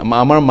লোকেলি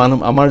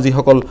আমাৰ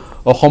যিসকল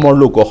অসমৰ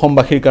লোক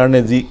অসমবাসীৰ কাৰণে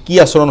যি কি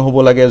আচৰণ হ'ব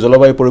লাগে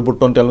জলবায়ু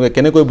পৰিৱৰ্তন তেওঁলোকে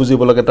কেনেকৈ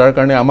বুজিব লাগে তাৰ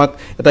কাৰণে আমাক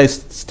এটা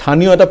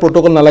স্থানীয় এটা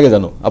প্ৰট'কল নালাগে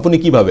জানো আপুনি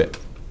কি ভাবে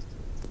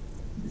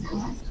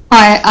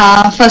হয়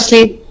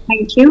ফাৰ্ষ্টলি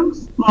থ্যাংক ইউ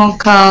মোক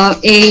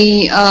এই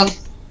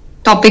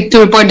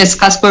টপিকটোৰ ওপৰত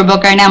ডিসকাস কৰিবৰ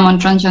কাৰণে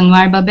আমন্ত্ৰণ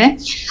জনোৱাৰ বাবে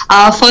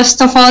ফাৰ্ষ্ট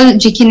অফ অল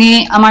যিখিনি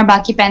আমাৰ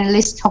বাকি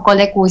পেনেলিষ্ট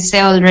সকলে কৈছে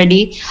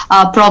অলৰেডি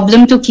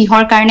প্ৰবলেমটো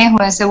কিহৰ কাৰণে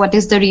হৈ আছে what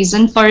is the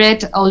region for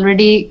it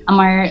already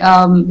আমাৰ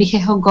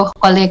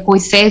বিশেষজ্ঞসকলে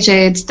কৈছে যে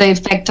it's the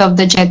effect of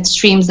the jet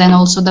ষ্ট্ৰীমছ and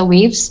also the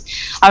waves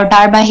আৰু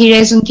তাৰ বাহিৰে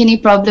যোনখিনি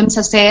প্ৰবলেমছ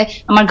আছে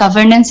আমাৰ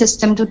গভৰ্নেন্স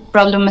চিষ্টেমটোত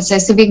প্ৰবলেম আছে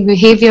চিভিক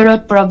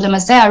বিহেভিয়ৰত প্ৰবলেম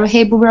আছে আৰু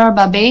সেইবোৰৰ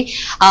বাবে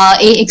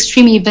এই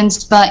এক্সট্ৰিম ইভেন্টছ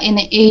বা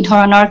এই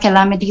ধৰণৰ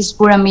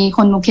কেলামিটিছবোৰ আমি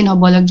সন্মুখীন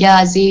হ'বলগীয়া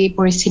আজি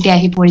পৰিস্থিতি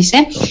আহি পৰিছে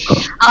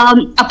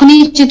আপুনি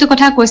যেটো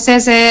কথা কৈছে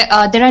যে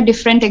there are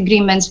different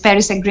agreements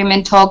Paris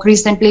agreement Haque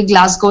recently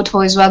Glasgow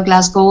হৈ যোৱা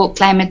Glasgow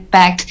climate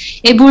pact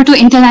এইবোৰটো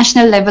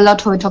ইন্টাৰনেশ্যনেল লেভেলত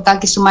হৈ থকা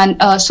কিছুমান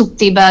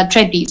চুক্তি বা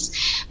ট্ৰেডিজ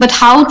but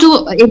how to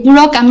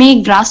এইবোৰক আমি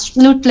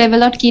গ্ৰাসৰুট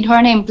লেভেলত কি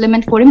ধৰণে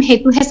ইমপ্লিমেন্ট কৰিম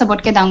হেতুহে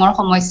সবতকে ডাঙৰ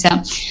সমস্যা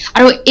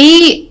আৰু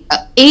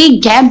এই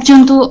gap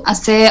juntu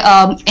ase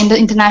in the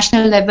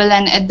international level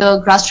and at the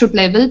grassroots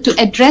level to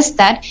address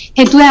that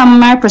hetue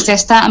amar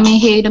procesta ami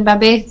he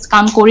babe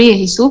kam kori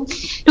ahisu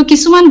to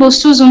kisuman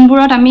bostu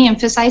junburot ami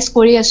emphasize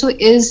kori asu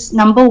is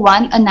number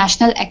 1 a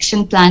national action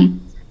plan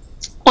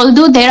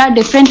although there are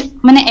different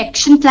mane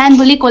action plan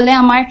boli kole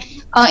amar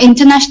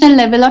international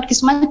level of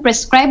kisman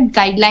prescribed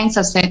guidelines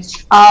ase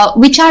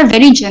which are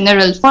very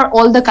general for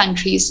all the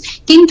countries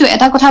kintu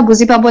eta kotha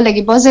buji pabo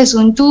lagibo je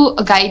juntu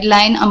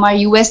guideline amar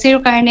USA er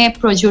karone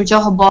projurjo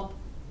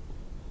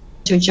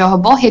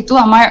hobo hetu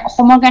amar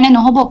homor karone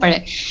nohobo pare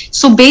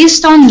so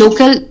based on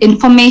local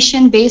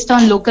information based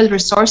on local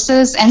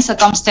resources and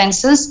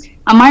circumstances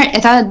amar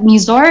eta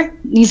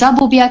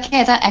নিজাববিয়াকে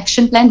এটা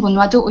action plan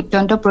বনোৱাটো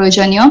অত্যন্ত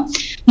প্ৰয়োজনীয়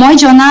মই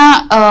জনা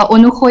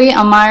অনুসৰি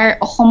আমাৰ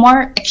অসমৰ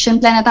action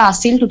plan এটা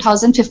আছিল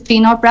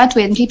 2015 ৰ পৰা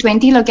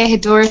 2020 লৈকে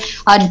হেতৰ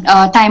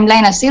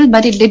টাইমলাইন আছিল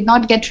but it did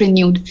not get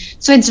renewed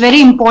so it's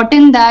very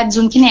important that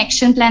যোনখিনি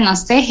অ্যাকশন প্ল্যান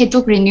আছে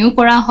হেতুক ৰিনিউ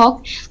কৰা হওক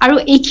আৰু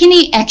এইখিনি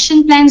অ্যাকশন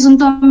প্ল্যান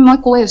যোনটো মই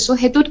কৈ আছো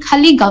হেতুত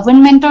খালি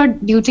গভৰ্নমেন্টৰ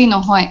ডিউটি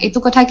নহয় এটো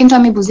কথা কিন্তু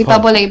আমি বুজি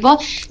পাব লাগিব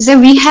যে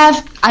we have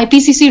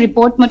IPCC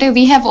report মতে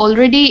we have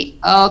already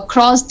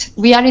crossed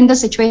we are in the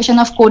situation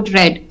of code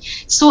red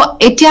so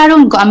etiaru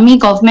ami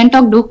government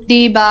ok duk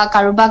di ba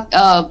karubak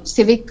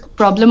civic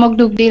problem ok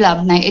duk di lab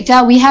nai eta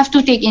we have to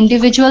take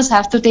individuals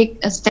have to take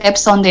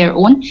steps on their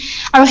own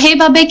aru hei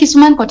babe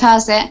kisuman kotha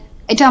ase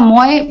eta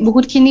moi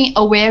bahut khini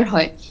aware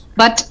hoy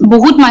but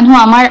bahut manu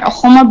amar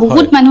ohomor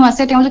bahut manu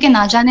ase teuluke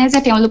na jane je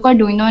teulukor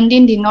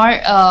doinondin dinor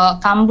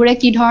kambure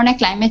ki dhorone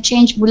climate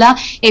change bula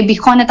ei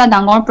bikhon eta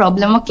dangor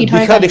problem ok ki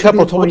dhore দেখা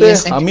প্ৰথমতে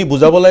আমি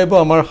বুজাব লাগিব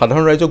আমাৰ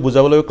সাধাৰণ ৰাইজক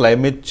বুজাব লাগিব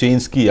ক্লাইমেট চেঞ্জ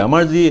কি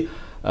আমাৰ যি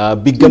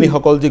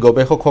বিজ্ঞানীসকল যি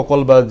গৱেষকসকল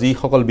বা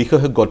যিসকল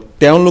বিশেষজ্ঞ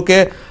তেওঁলোকে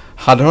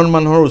সাধাৰণ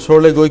মানুহৰ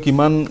ওচৰলৈ গৈ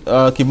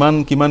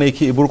কিমান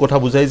এইবোৰ কথা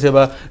বুজাইছে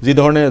বা যি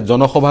ধৰণে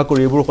জনসভা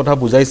কৰি এইবোৰ কথা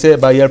বুজাইছে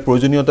বা ইয়াৰ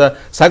প্ৰয়োজনীয়তা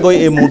সাগৈ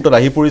এই মুহূৰ্তত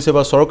আহি পৰিছে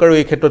বা চৰকাৰে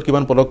এই ক্ষেত্ৰত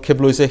কিমান পদক্ষেপ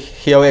লৈছে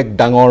সেয়াও এক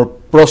ডাঙৰ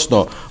প্ৰশ্ন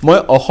মই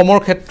অসমৰ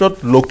ক্ষেত্ৰত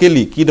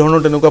লোকেলি কি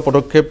ধৰণৰ তেনেকুৱা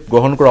পদক্ষেপ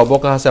গ্ৰহণ কৰা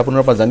অৱকাশ আছে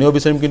আপোনাৰ পৰা জানিব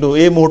বিচাৰিম কিন্তু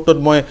এই মুহূৰ্তত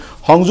মই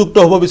সংযুক্ত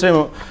হ'ব বিচাৰিম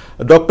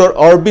ডক্টৰ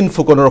অৰবিন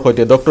ফুকনৰ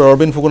সৈতে ডক্টৰ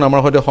অৰবিন ফুকন আমাৰ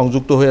সৈতে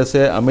সংযুক্ত হৈ আছে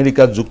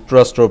আমেৰিকা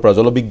যুক্তৰাষ্ট্ৰৰ পৰা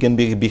জলবিজ্ঞান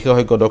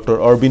বিশেষজ্ঞ ডক্টৰ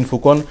অৰবিন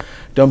ফুকন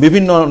তেওঁ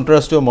বিভিন্ন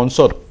আন্তঃৰাষ্ট্ৰীয়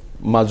মঞ্চত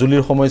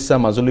মাজুলীৰ সমস্যা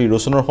মাজুলীৰ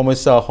ইৰোচনৰ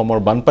সমস্যা অসমৰ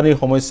বানপানীৰ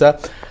সমস্যা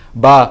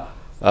বা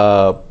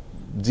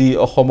যি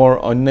অসমৰ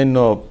অন্যান্য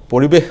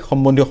পৰিৱেশ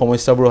সম্বন্ধীয়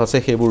সমস্যাবোৰ আছে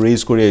সেইবোৰ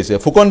ৰেইজ কৰি আহিছে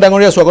ফুকন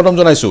ডাঙৰীয়া স্বাগতম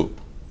জনাইছো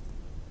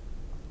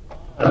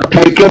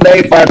Thank you,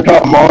 Dave.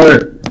 More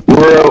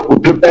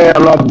uthute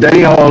alop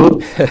deri hol.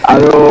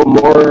 Aro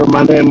more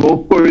mane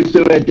move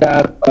korisu eta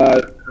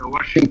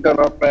Washington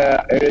of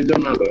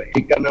Arizona lo.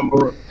 Ekane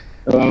more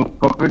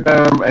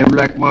computer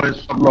black more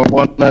sob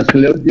lot na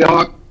sile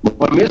diak.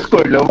 Miss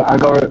korilo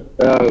agor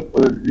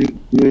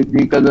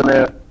dikazone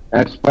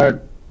expert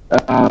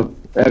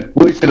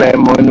kuisile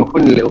moi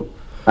nukunilo.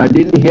 I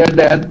didn't hear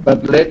that, but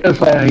later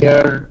I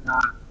hear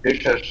this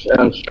is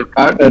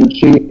Sarkar and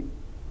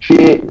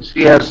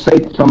she has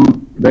said some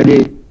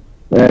very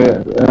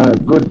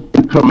good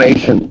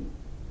information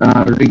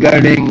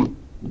regarding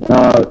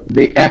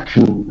the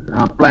action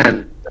plan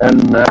and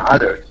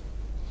others.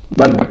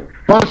 But the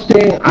first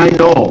thing I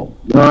know,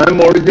 I'm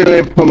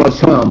originally from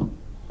Assam,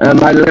 and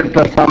I left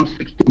Assam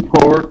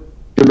 64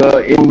 to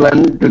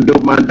England to do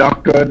my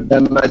doctorate.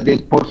 Then I did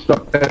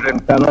postdoctorate in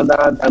Canada,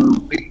 then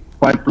big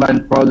pipeline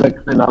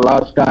projects in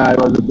Alaska. I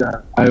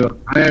was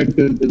hired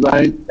to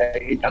design the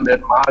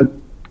 800 miles.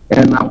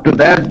 And after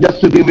that, just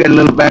to give you a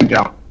little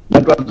background,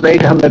 that was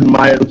 800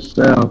 miles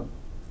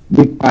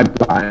big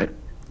pipeline.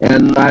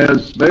 And I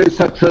was very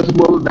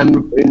successful. Then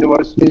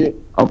university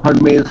offered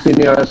me a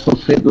senior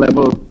associate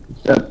level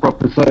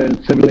professor in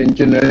civil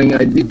engineering.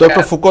 I did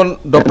Dr. Fukon,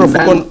 Dr.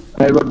 Fukon,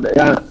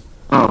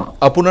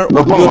 আপোনাৰ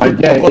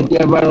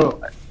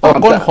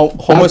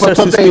সমস্যাৰ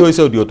সৃষ্টি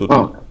হৈছে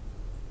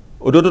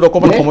অডিঅ'টোত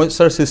অকণমান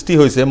সমস্যাৰ সৃষ্টি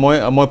হৈছে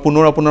মই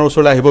পুনৰ আপোনাৰ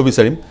ওচৰলৈ আহিব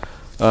বিচাৰিম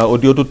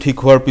অডিঅ'টো ঠিক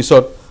হোৱাৰ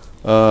পিছত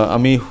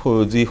আমি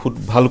যি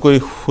ভালকৈ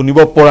শুনিব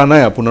পৰা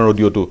নাই আপোনাৰ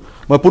অডিঅ'টো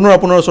মই পুনৰ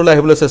আপোনাৰ ওচৰলৈ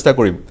আহিবলৈ চেষ্টা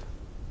কৰিম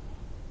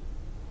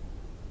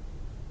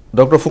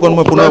ডক্টৰ ফুকন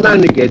মই পুনৰ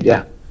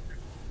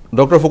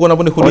ডক্টৰ ফুকন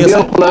আপুনি শুনি আছে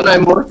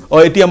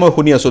এতিয়া মই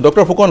শুনি আছো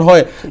ডক্টৰ ফুকন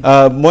হয়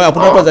মই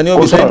আপোনাৰ পৰা জানিব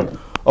বিচাৰিম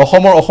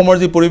অসমৰ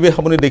যি পৰিৱেশ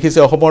আপুনি দেখিছে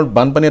অসমৰ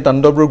বানপানীয়ে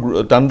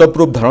তাণ্ডৱ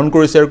ৰূপ ধাৰণ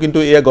কৰিছে আৰু কিন্তু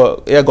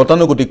এয়া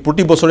গতানুগতিক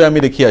প্ৰতি বছৰে আমি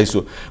দেখি আহিছো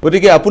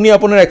গতিকে আপুনি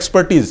আপোনাৰ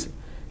এক্সপাৰ্টিজ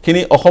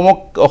খিনি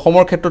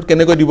অসমৰ ক্ষেত্ৰত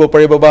কেনেকৈ দিব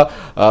পাৰিব বা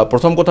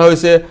প্ৰথম কথা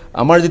হৈছে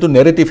আমাৰ যেটো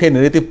নেৰেটিভ হে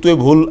নেৰেটিভটোৱে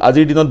ভুল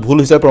আজিৰ দিনত ভুল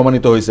হিচাপে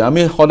প্ৰমাণিত হৈছে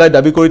আমি সদায়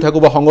দাবী কৰি থাকো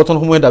বা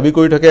সংগঠনসমূহে দাবী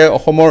কৰি থাকে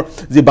অসমৰ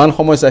যি বান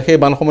সমস্যা সেই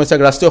বান সমস্যাক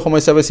ৰাষ্ট্ৰীয়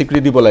সমস্যা হিচাপে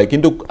স্বীকৃতি দিব লাগে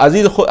কিন্তু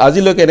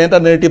আজিলৈকে এটা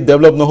নেৰেটিভ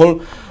ডেভেলপ নহল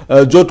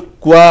য'ত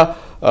কোৱা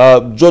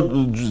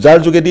যাৰ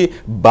যোগেদি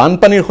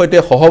বানপানীৰ সৈতে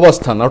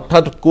সহৱস্থান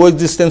অৰ্থাৎ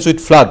কোএক্সিষ্টেন্স উইথ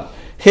ফ্লাড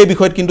সেই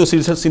বিষয়ত কিন্তু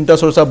চিন্তা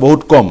চৰ্চা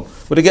বহুত কম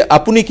গতিকে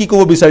আপুনি কি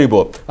ক'ব বিচাৰিব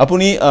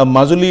আপুনি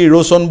মাজুলী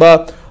ইৰোচন বা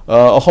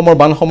অসমৰ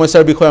বান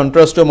সমস্যাৰ বিষয়ে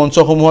আন্তঃৰাষ্ট্ৰীয়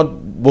মঞ্চসমূহত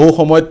বহু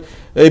সময়ত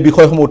এই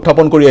বিষয়সমূহ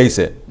উত্থাপন কৰি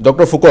আহিছে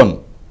ডক্টৰ ফুকন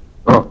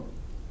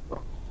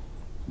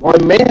মই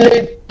মেইনলি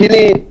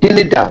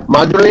তিনিটা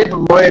মাজুলীত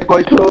মই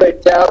কৈছো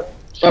এটা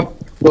সব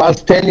last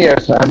 10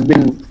 years I've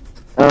been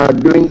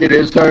doing the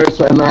research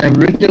and I have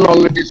written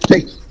already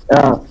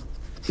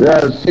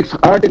six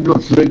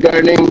articles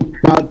regarding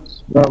floods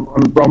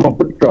on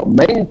Brahmaputra.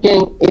 Main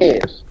thing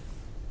is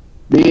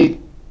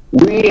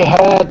we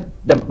had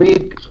the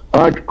big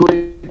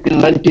earthquake in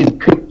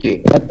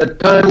 1950. At the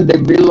time they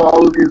built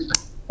all this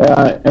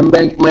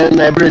embankment,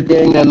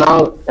 everything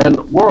and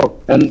work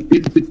and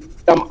it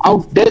become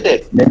outdated.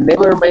 They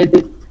never made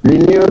it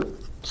renewed.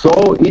 So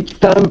each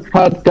time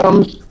flood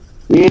comes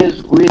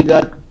we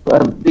got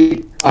big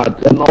floods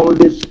and all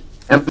this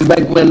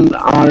embankment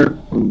are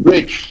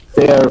rich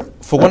there.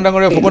 Phukan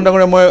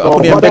ডাঙৰীয়া মই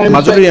আপুনি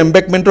মাজুলীৰ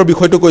এম্বেকমেণ্টৰ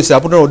বিষয়টো কৈছে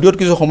আপোনাৰ অডিঅ'ত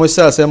কিছু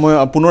সমস্যা আছে মই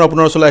পুনৰ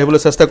আপোনাৰ ওচৰলৈ আহিবলৈ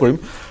চেষ্টা কৰিম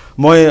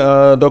মই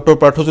ডক্টৰ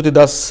পাৰ্থজ্যোতি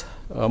দাস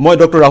মই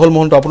ডক্টৰ ৰাহুল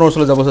মহন্ত আপোনাৰ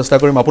ওচৰলৈ যাব চেষ্টা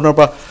কৰিম আপোনাৰ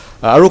পৰা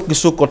আৰু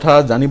কিছু কথা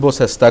জানিব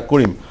চেষ্টা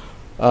কৰিম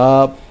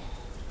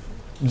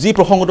যি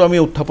প্ৰসংগটো আমি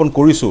উত্থাপন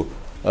কৰিছোঁ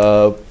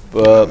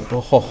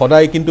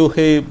সদায় কিন্তু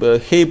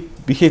সেই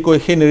বিশেষকৈ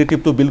সেই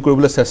নেৰেটিভটো বিল্ড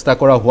কৰিবলৈ চেষ্টা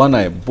কৰা হোৱা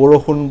নাই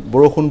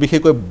বৰষুণ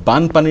বিশেষকৈ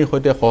বানপানীৰ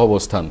সৈতে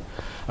সহৱস্থান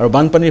আৰু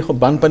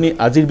বানপানী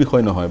আজিৰ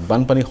বিষয় নহয়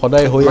বানপানী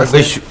সদায় হৈ আছে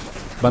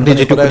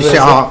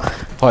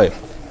হয়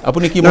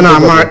আপুনি কি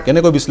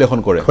কেনেকৈ বিশ্লেষণ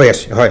কৰে হৈ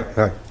আছে হয়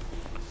হয়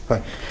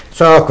হয়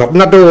সো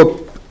ঘটনাটো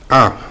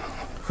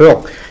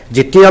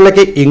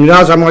যেতিয়ালৈকে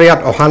ইংৰাজ আমাৰ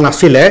ইয়াত অহা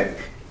নাছিলে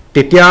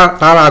তেতিয়া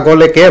তাৰ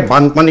আগলৈকে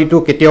বানপানীটো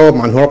কেতিয়াও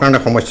মানুহৰ কাৰণে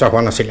সমস্যা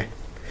হোৱা নাছিলে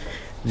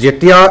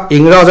যেতিয়া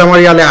ইংৰাজ আমাৰ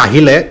ইয়ালৈ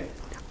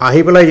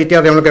আহি পেলাই যেতিয়া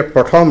তেওঁলোকে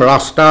প্ৰথম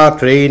ৰাস্তা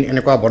ট্ৰেইন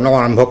এনেকুৱা বনোৱা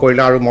আৰম্ভ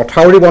কৰিলে আৰু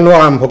মথাউৰি বনোৱা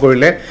আৰম্ভ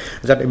কৰিলে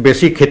যাতে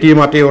বেছি খেতিৰ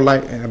মাটি ওলাই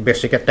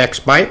বেছিকৈ টেক্স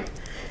পায়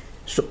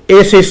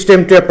এই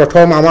চিষ্টেমটোৱে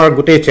প্ৰথম আমাৰ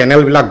গোটেই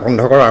চেনেলবিলাক বন্ধ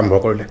কৰা আৰম্ভ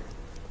কৰিলে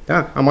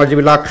আমাৰ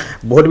যিবিলাক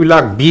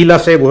বহুতবিলাক বিল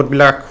আছে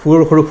বহুতবিলাক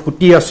সৰু সৰু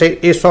খুঁটি আছে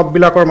এই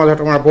সববিলাকৰ মাজত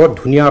আমাৰ বহুত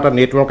ধুনীয়া এটা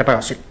নেটৱৰ্ক এটা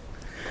আছিল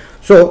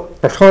চ'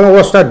 প্ৰথম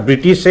অৱস্থাত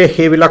ব্ৰিটিছে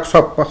সেইবিলাক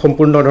সব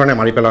সম্পূৰ্ণ ধৰণে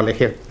মাৰি পেলালে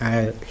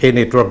সেই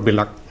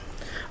নেটৱৰ্কবিলাক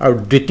আৰু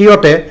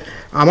দ্বিতীয়তে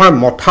আমাৰ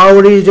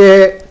মথাউৰি যে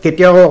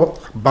কেতিয়াও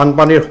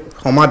বানপানীৰ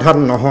সমাধান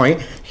নহয়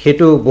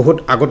সেইটো বহুত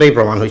আগতেই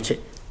প্ৰমাণ হৈছে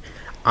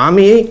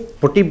আমি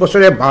প্ৰতি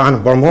বছৰে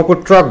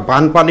ব্ৰহ্মপুত্ৰক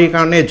বানপানীৰ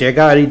কাৰণে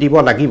জেগা এৰি দিব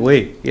লাগিবই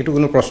এইটো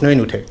কোনো প্ৰশ্নই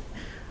নুঠে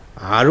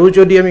আৰু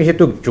যদি আমি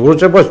সেইটো জোৰ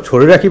জবৰদস্ত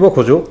ধৰি ৰাখিব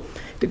খোজো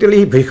তেতিয়াহ'লে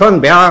ভীষণ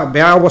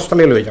বেয়া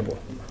অৱস্থালৈ লৈ যাব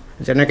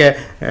যেনেকৈ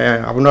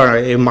আপোনাৰ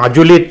এই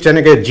মাজুলীত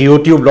যেনেকৈ জিঅ'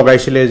 টিউব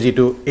লগাইছিলে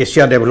যিটো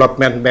এছিয়া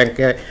ডেভেলপমেণ্ট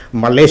বেংকে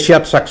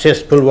মালয়েছিয়াত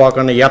ছাকচেছফুল হোৱাৰ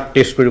কাৰণে ইয়াত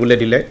টেষ্ট কৰিবলৈ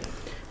দিলে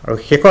আৰু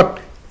শেষত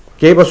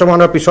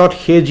কেইবছৰমানৰ পিছত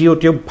সেই জিঅ'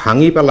 টিউব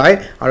ভাঙি পেলাই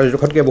আৰু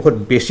জোখতকৈ বহুত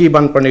বেছি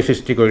বানপানীৰ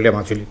সৃষ্টি কৰিলে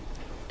মাজুলীত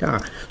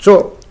চ'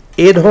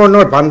 এই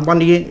ধৰণৰ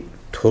বানপানী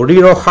ধৰি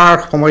ৰখাৰ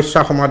সমস্যা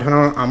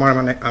সমাধানৰ আমাৰ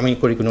মানে আমি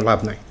কৰি কোনো লাভ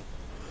নাই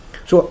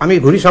চ' আমি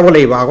ঘূৰি চাব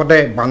লাগিব আগতে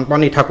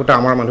বানপানী থাকোঁতে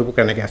আমাৰ মানুহবোৰ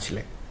কেনেকৈ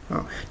আছিলে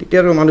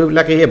তেতিয়াতো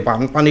মানুহবিলাকে সেই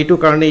বানপানীটোৰ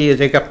কাৰণে এই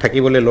জেগাত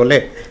থাকিবলৈ ল'লে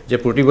যে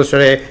প্ৰতি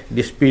বছৰে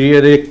দিছ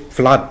পিৰিয়ডিক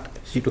ফ্লাড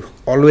যিটো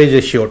অলৱেজ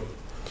এচিয়'ৰ্ড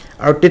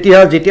আৰু তেতিয়া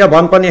যেতিয়া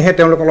বানপানী আহে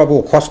তেওঁলোক অলপ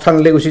ওখ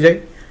স্থানলৈ গুচি যায়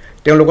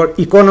তেওঁলোকৰ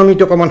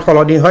ইকনমিটো অকণমান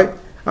সলনি হয়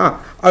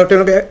আৰু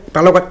তেওঁলোকে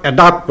তাৰ লগত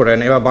এডাপ্ট কৰে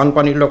নাইবা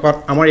বানপানীৰ লগত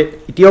আমাৰ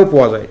এতিয়াও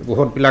পোৱা যায়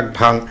বহুতবিলাক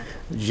ধান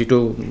যিটো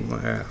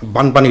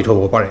বানপানীত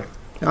হ'ব পাৰে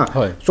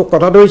চ'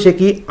 কথাটো হৈছে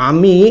কি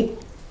আমি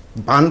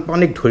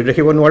বানপানীক ধৰি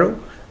ৰাখিব নোৱাৰোঁ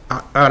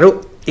আৰু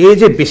এই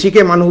যে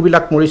বেছিকৈ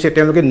মানুহবিলাক মৰিছে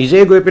তেওঁলোকে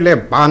নিজেই গৈ পেলাই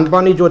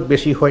বানপানী য'ত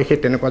বেছি হয় সেই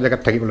তেনেকুৱা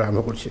জেগাত থাকিবলৈ আৰম্ভ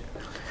কৰিছে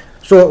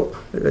চ'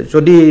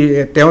 যদি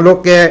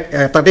তেওঁলোকে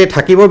তাতে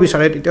থাকিব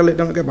বিচাৰে তেতিয়াহ'লে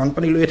তেওঁলোকে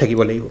বানপানী লৈয়ে থাকিব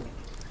লাগিব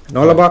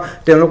নহ'লেবা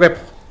তেওঁলোকে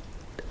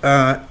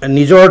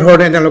নিজৰ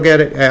ধৰণে তেওঁলোকে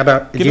এটা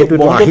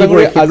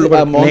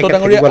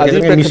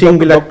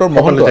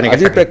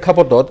আজিৰ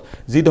প্ৰেক্ষাপটত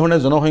যি ধৰণে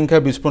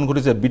জনসংখ্যাৰ বিস্ফোৰণ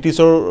ঘটিছে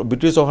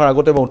ব্ৰিটিছ অহাৰ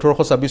আগতে বা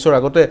 1826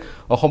 আগতে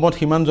অসমত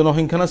সিমান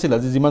জনসংখ্যা নাছিল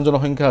আজি যিমান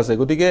জনসংখ্যা আছে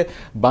গতিকে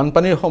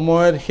বানপানীৰ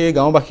সময়ত সেই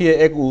গাঁওবাসীয়ে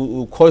এক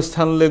ওখ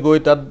স্থানলৈ গৈ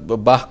তাত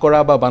বাস কৰা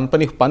বা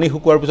পানী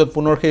শুকোৱাৰ পিছত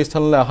পুনৰ সেই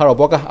স্থানলৈ অহাৰ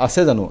অৱকাশ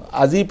আছে জানো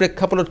আজিৰ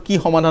প্ৰেক্ষাপটত কি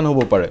সমাধান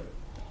হ'ব পাৰে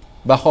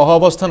বা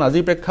সহাৱস্থান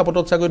আজিৰ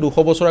প্ৰেক্ষাপটত চাগৈ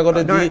 200 বছৰ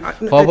আগতে যি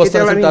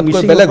সহাৱস্থান আছিল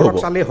তাতকৈ বেলেগ হ'ব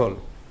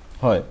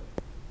হয়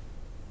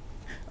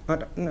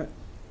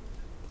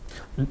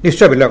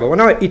নিশ্চয় বেলেগ হ'ব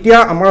নহয় এতিয়া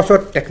আমাৰ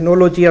ওচৰত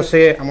টেকন'লজি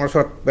আছে আমাৰ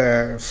ওচৰত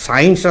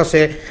ছায়েন্স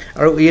আছে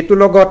আৰু এইটোৰ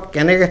লগত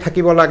কেনেকৈ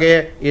থাকিব লাগে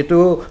এইটো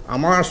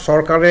আমাৰ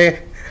চৰকাৰে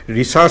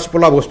ৰিচাৰ্চ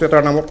বোলা বস্তু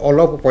এটাৰ নামত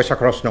অলপ পইচা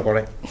খৰচ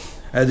নকৰে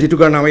যিটো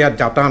কাৰণে আমাৰ ইয়াত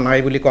ডাটা নাই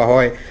বুলি কোৱা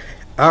হয়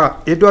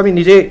এইটো আমি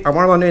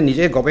আমাৰ মানুহে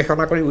নিজে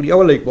গৱেষণা কৰি উলিয়াব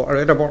লাগিব আৰু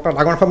এটা বৰ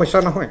ডাঙৰ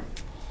সমস্যা নহয়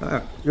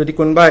যদি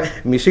কোনোবাই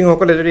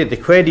মিচিংসকলে যদি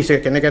দেখুৱাই দিছে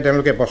কেনেকৈ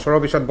তেওঁলোকে বছৰৰ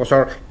পিছত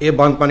বছৰ এই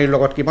বানপানীৰ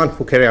লগত কিমান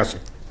সুখেৰে আছে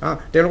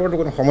তেওঁলোকৰতো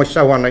কোনো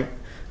সমস্যা হোৱা নাই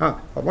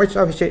সমস্যা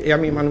হৈছে এই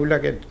আমি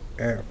মানুহবিলাকে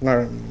আপোনাৰ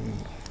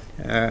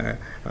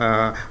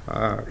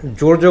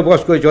জোৰ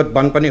জবৰদস্তি য'ত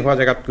বানপানী হোৱা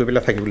জেগাত গৈ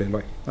পেলাই থাকিবলৈ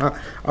লয়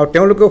আৰু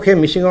তেওঁলোকেও সেই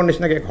মিচিঙৰ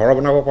নিচিনাকৈ ঘৰ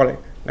বনাব পাৰে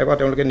নাইবা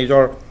তেওঁলোকে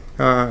নিজৰ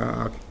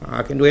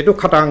কিন্তু এইটো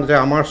খাটাং যে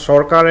আমাৰ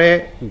চৰকাৰে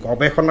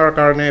গৱেষণাৰ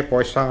কাৰণে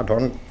পইচা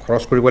ধন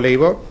খৰচ কৰিব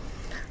লাগিব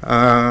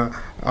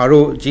আৰু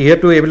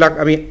যিহেতু এইবিলাক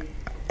আমি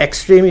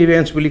এক্সট্ৰিম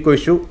ইভেণ্টছ বুলি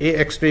কৈছোঁ এই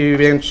এক্সট্ৰিম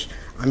ইভেণ্টছ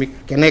আমি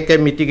কেনেকৈ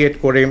মিটিগেট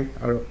কৰিম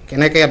আৰু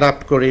কেনেকৈ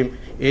এডাপ্ট কৰিম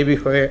এই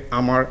বিষয়ে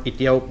আমাৰ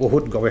এতিয়াও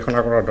বহুত গৱেষণা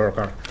কৰাৰ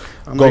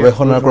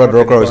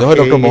দৰকাৰ হৈছে হয়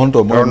ডক্টৰ মহন্ত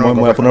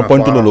মই আপোনাৰ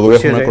পইণ্টটো ল'লোঁ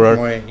গৱেষণা কৰাৰ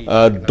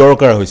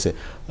দৰকাৰ হৈছে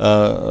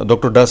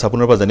ডক্টৰ দাস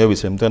আপোনাৰ পৰা জানিব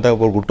বিচাৰিম তেওঁ এটা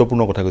বৰ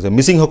গুৰুত্বপূৰ্ণ কথা কৈছে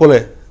মিচিংসকলে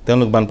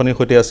তেওঁলোক বানপানীৰ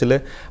সৈতে আছিলে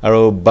আৰু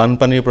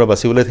বানপানীৰ পৰা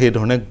বাচিবলৈ সেই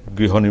ধৰণে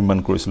গৃহ নিৰ্মাণ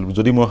কৰিছিল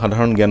যদি মই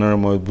সাধাৰণ জ্ঞানেৰে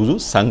মই বুজোঁ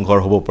চাংঘৰ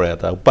হ'ব পাৰে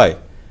এটা উপায়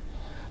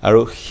আৰু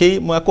সেই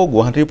মই আকৌ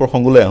গুৱাহাটীৰ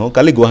প্ৰসংগলৈ আহোঁ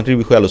কালি গুৱাহাটীৰ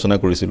বিষয়ে আলোচনা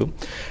কৰিছিলোঁ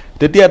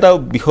তেতিয়া এটা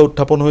বিষয়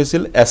উত্থাপন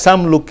হৈছিল এছাম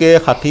লোকে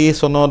 60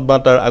 চনত বা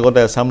তাৰ আগতে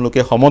এছাম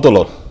লোকে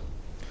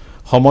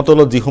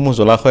সমতলত যিসমূহ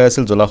জলাশয়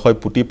আছিল জলাশয়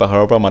পুতি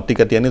পাহাৰৰ পৰা মাটি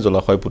কাটি আনি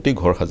জলাশয় পুতি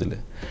ঘৰ সাজিলে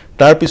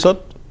তাৰপিছত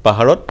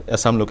পাহাৰত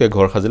এছাম লোকে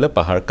ঘৰ সাজিলে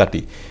পাহাৰ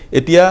কাটি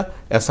এতিয়া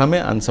এছামে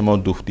আনচামক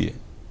দুখ দিয়ে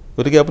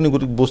গতিকে আপুনি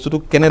বস্তুটো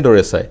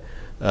কেনেদৰে চায়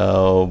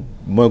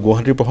মই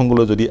গুৱাহাটীৰ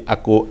প্ৰসংগলৈ যদি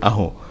আকৌ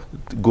আহোঁ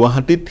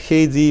গুৱাহাটীত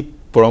সেই যি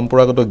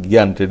পৰম্পৰাগত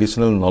জ্ঞান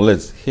ট্ৰেডিশ্যনেল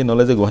নলেজ সেই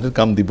নলেজে গুৱাহাটীত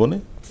কাম দিবনে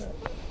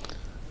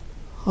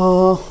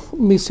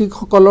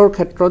মিচিংসকলৰ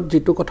ক্ষেত্ৰত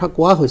যিটো কথা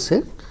কোৱা হৈছে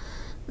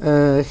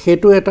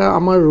সেইটো এটা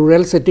আমাৰ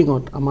ৰুৰেল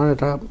ছেটিঙত আমাৰ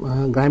এটা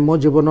গ্ৰাম্য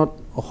জীৱনত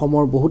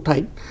অসমৰ বহু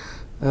ঠাইত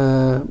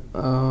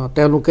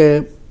তেওঁলোকে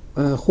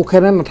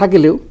সুখেৰে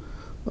নাথাকিলেও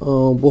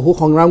বহু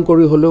সংগ্ৰাম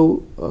কৰি হ'লেও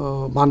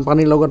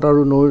বানপানীৰ লগত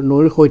আৰু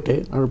নৈৰ সৈতে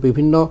আৰু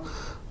বিভিন্ন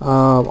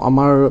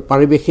আমাৰ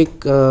পাৰিৱেশিক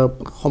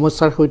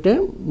সমস্যাৰ সৈতে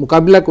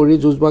মোকাবিলা কৰি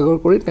যুঁজ-বাগৰ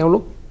কৰি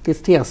তেওঁলোক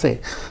তিষ্ঠি আছে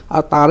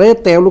আৰু তাৰে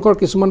তেওঁলোকৰ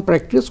কিছুমান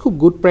প্ৰেক্টিছ খুব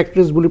গুড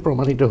প্ৰেক্টিছ বুলি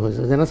প্ৰমাণিত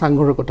হৈছে যেনে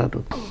চাংঘৰৰ কথাটো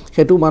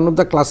সেইটো one of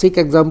the classic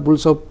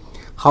examples of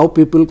how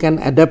people can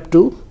adapt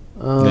two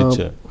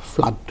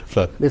flood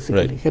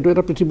basically সেইটো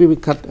এটা পৃথিৱী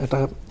বিখ্যাত এটা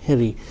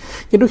হেৰি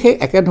কিন্তু সেই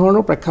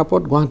একেধৰণৰ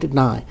প্ৰেক্ষাপট গুৱাহাটীত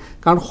নাই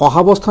কাৰণ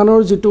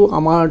সহাৱস্থানৰ যিটো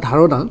আমাৰ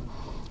ধাৰণা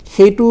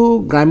সেইটো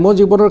গ্ৰাম্য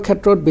জীৱনৰ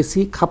ক্ষেত্ৰত বেছি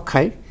খাপ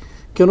খায়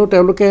কিয়নো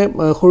তেওঁলোকে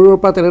সৰুৰে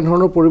পৰা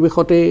তেনেধৰণৰ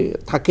পৰিৱেশতে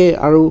থাকে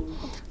আৰু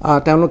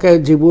তেওঁলোকে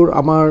যিবোৰ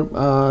আমাৰ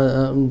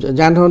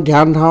যেনেধৰণৰ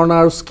ধ্যান ধাৰণা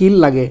আৰু স্কিল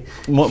লাগে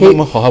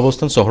মই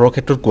সহাৱস্থান চহৰৰ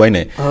ক্ষেত্ৰত কোৱাই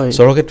নাই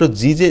চহৰৰ ক্ষেত্ৰত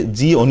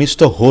যি অনিষ্ট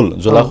হ'ল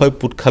জলাশয়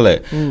পুত খালে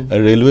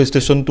ৰেলৱে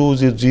ষ্টেচনটো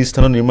যি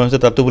স্থানত নিৰ্মাণ হৈছে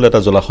তাতো বোলে এটা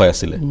জলাশয়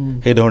আছিলে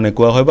সেই ধৰণে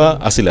কোৱা হয় বা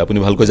আছিলে আপুনি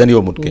ভালকৈ জানিব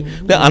মোতকৈ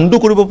আনডু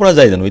কৰিব পৰা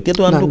যায় জানো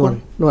এতিয়াতো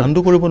আনডু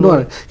কৰিব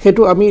নোৱাৰে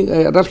সেইটো আমি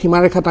এটা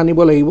সীমাৰেখা টানিব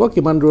লাগিব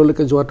কিমান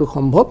দূৰলৈকে যোৱাটো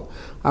সম্ভৱ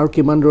আৰু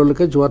কিমান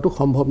দূৰলৈকে যোৱাটো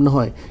সম্ভৱ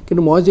নহয়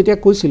কিন্তু মই যেতিয়া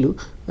কৈছিলোঁ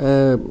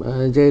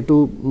যে এইটো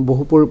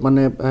বহু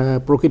মানে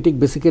প্ৰকৃতিক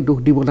বেছিকৈ দুখ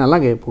দিব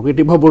নালাগে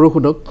প্ৰকৃতি বা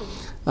বৰষুণক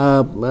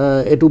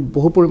এইটো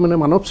বহু পৰিমাণে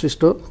মানৱ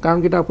সৃষ্ট কাৰণ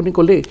কিটা আপুনি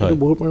ক'লেই এইটো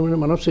বহু পৰিমাণে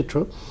মানৱ সৃষ্ট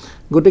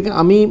গতিকে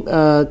আমি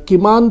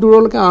কিমান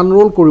দূৰলৈকে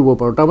আনৰোল কৰিব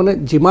পাৰোঁ তাৰমানে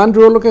যিমান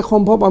দূৰলৈকে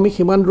সম্ভৱ আমি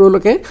সিমান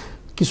দূৰলৈকে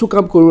কিছু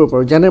কাম কৰিব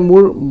পাৰোঁ যেনে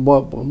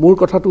মোৰ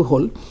কথাটো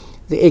হ'ল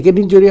যে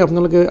এইকেইদিন যদি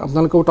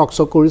আপোনালোকেও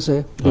টকচক কৰিছে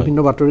বিভিন্ন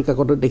বাতৰি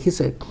কাকতত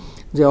দেখিছে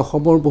যে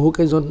অসমৰ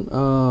বহুকেইজন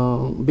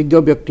বিজ্ঞ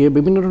ব্যক্তিয়ে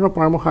বিভিন্ন ধৰণৰ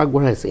পৰামৰ্শ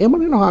আগবঢ়াইছে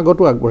মানে নহয়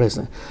আগতো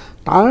আগবঢ়াইছে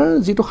তাৰ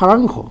যিটো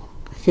সাৰাংশ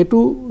সেইটো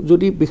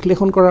যদি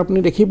বিশ্লেষণ কৰা আপুনি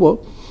দেখিব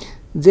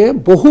যে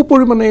বহু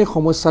পৰিমাণে এই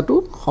সমস্যাটো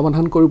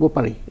সমাধান কৰিব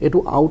পাৰি এইটো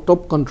আউট অফ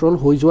কণ্ট্ৰল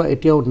হৈ যোৱা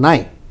এতিয়াও নাই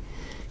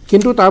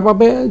কিন্তু তাৰ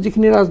বাবে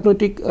যিখিনি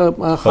ৰাজনৈতিক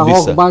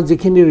সাহস বা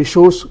যিখিনি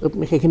ৰিসোৰ্স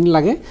সেইখিনি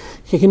লাগে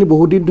সেইখিনি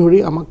বহু দিন ধৰি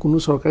আমাক কোনো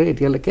চৰকাৰে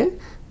এতিয়ালৈকে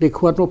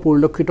দেখুৱাটো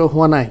পৰিলক্ষিত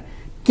হোৱা নাই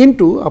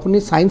কিন্তু আপুনি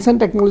সায়েন্স এণ্ড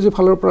টেকনলজি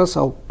ফালৰ পৰা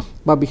চাওক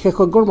বা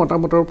বিশেষজ্ঞৰ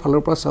মতামতৰ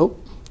ফালৰ পৰা চাওক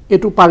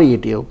এটো পাৰি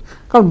এতিয়াও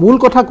কাৰণ মূল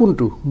কথা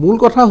কোনটো মূল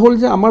কথা হ'ল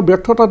যে আমাৰ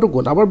ব্যৰ্থতাটো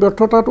কোন আমাৰ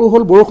ব্যৰ্থতাটো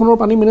হ'ল বৰষুণৰ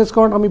পানী মেনেজ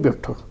কৰাত আমি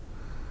ব্যৰ্থ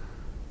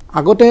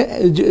আগতে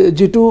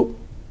যেটো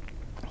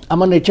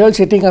আমাৰ নেচাৰেল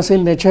সেটিং আছিল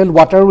নেচাৰেল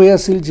ওয়াটাৰৱে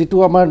আছিল যেটো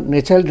আমাৰ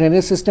নেচাৰেল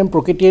ড্ৰেনেজ সিস্টেম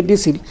প্ৰকৃতিয়ে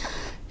দিছিল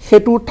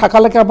হেতু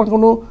থাকালৈকে আমাৰ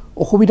কোনো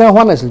অসুবিধা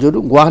হোৱা নাছিল যদি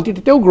গুৱাহাটীত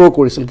তেও গ্ৰো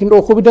কৰিছিল কিন্তু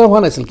অসুবিধা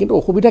হোৱা নাছিল কিন্তু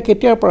অসুবিধা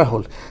কেতিয়াৰ পৰা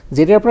হ'ল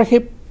যেতিয়াৰ পৰা সেই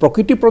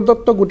প্ৰকৃতি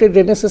প্ৰদত্ত গোটেই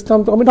ড্ৰেনেজ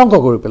সিস্টেমটো আমি ধ্বংস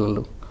কৰি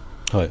পেলালো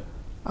হয়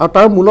আৰু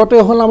তাৰ মূলতে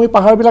হ'ল আমি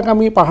পাহাৰবিলাক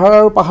আমি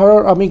পাহাৰৰ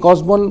আমি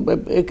গছবন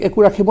একু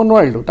ৰাখিব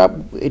নোৱাৰিলো তা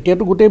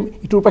এতিয়াটো গোটেই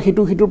ইটোৰ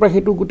পৰা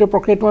হিটো গোটেই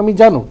প্ৰক্ৰিয়াটো আমি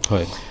জানো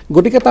হয়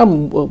গতিকে তাৰ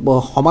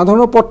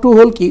সমাধানৰ পথটো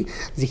হ'ল কি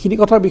যিখিনি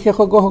কথা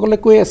বিশেষজ্ঞসকলে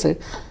কৈ আছে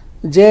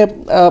যে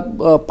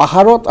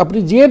পাহাৰত আপুনি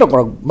যিয়ে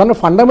নকৰক মানে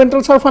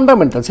ফান্ডামেন্টালছ আৰু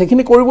ফান্ডামেন্টালছ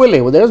সেইখিনি কৰিবই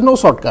লাগিব देयर इज नो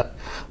শৰ্টকাট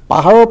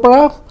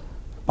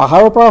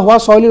পাহাৰৰ পৰা হোৱা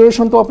সয়েল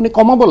ইৰোশনটো আপুনি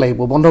কমাব লাগিব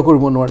বন্ধ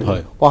কৰিব নোৱাৰিব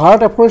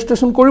পাহাৰত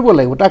এফৰেষ্টেশন কৰিব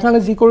লাগিব তাৰ কাৰণে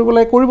যি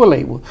কৰিব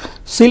লাগিব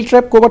সিল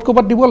ট্ৰেপ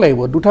কোবাত দিব লাগিব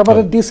দুটা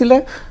বাৰে দিছিলে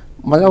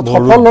মানে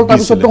সফল হ'ল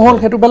তাৰপিছত নহল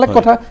হেতু বেলেগ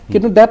কথা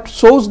কিন্তু দ্যাট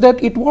শোজ দ্যাট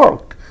ইট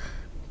ওয়াৰ্কড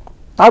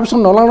তাৰপিছত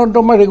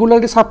নলা-নৰ্দমা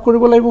ৰেগুলাৰলি সাফ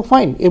কৰিব লাগিব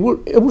ফাইন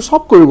এইবোৰ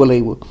সব কৰিব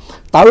লাগিব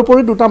তাৰ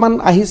উপৰি দুটামান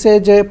আহিছে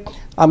যে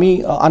আমি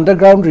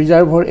আন্ডাৰগ্ৰাউণ্ড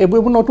ৰিজাৰ্ভাৰ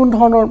এইবোৰ নতুন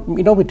ধৰণৰ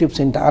ইনোভেটিভ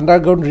চিন্তা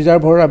আন্ডাৰগ্ৰাউণ্ড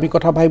ৰিজাৰ্ভাৰ আমি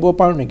কথা ভাবিব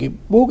পাৰো নেকি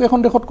বহু এখন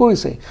দেশত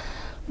কৰিছে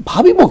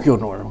ভাবিব কিয়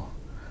নোৱাৰো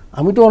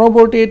আমিতো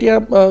অনবৰতে এতিয়া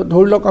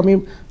ধৰি লওক আমি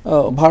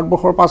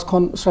ভাৰতবৰ্ষৰ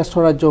 5খন শ্ৰেষ্ঠ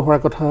ৰাজ্য হোৱাৰ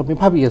কথা আমি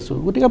ভাবি আছো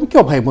গতিকে আমি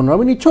কিয় ভাবিব নোৱাৰো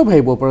আমি নিশ্চয়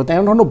ভাবিব পাৰো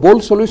তেনে ধৰণৰ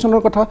বোল্ড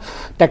সলিউশনৰ কথা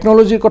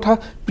টেকনলজিৰ কথা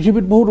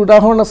পৃথিৱীত বহুত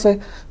উদাহৰণ আছে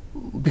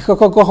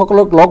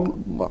বিশেষজ্ঞসকলক লগ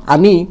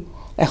আনি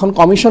এখন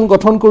কমিশন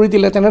গঠন কৰি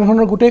দিলে তেনে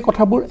ধৰণৰ গোটেই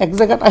কথাবোৰ এক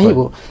জায়গাত আহিব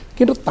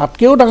কিন্তু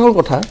তাতকেও ডাঙৰ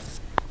কথা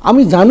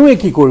আমি জানো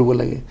কি কৰিব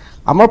লাগে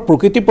আমাৰ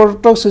প্ৰকৃতি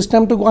প্ৰদত্ত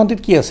সিস্টেমটো গুৱাহাটীত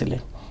কি আছিল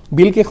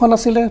বিল কেখন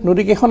আছিল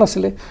নদী কেখন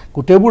আছিল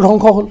গোটেইবোৰ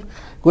ধ্বংস হ'ল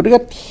গতিকে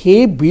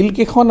সেই বিল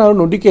কেখন আৰু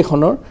নদী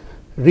কেখনৰ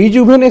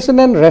ৰিজুভেনেশ্যন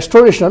এণ্ড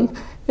ৰেষ্টৰেশ্যন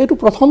এইটো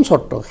প্ৰথম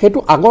চৰ্ত সেইটো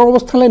আগৰ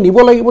অৱস্থালৈ নিব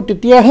লাগিব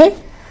তেতিয়াহে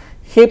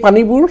সেই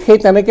পানীবোৰ সেই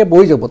তেনেকে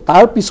বৈ যাব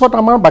তাৰ পিছত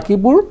আমাৰ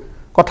বাকিবোৰ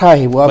কথা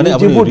আহিব আমি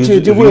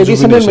যিবোৰ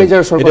এডিশনাল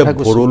মেজাৰ্ছৰ কথা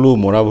কৈছো ভৰলু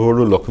মৰা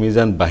ভৰলু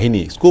লক্ষ্মীজান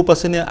বাহিনী স্কোপ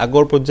আছে নে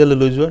আগৰ পৰ্যায়লৈ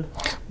লৈ যোৱাৰ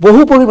বহু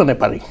পৰিমাণে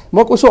পাৰি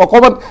মই কৈছো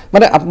অকমান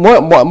মানে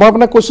মই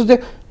আপোনাক কৈছো যে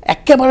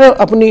একেবাৰে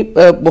আপুনি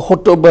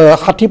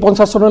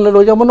 60-50 চনলৈ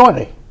লৈ যাব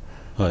নোৱাৰে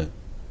হয়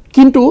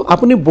কিন্তু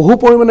আপুনি বহু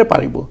পৰিমাণে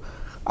পাৰিব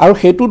আৰু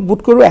হেতুত বুট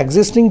কৰো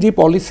এক্সিস্টিং যি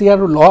পলিসি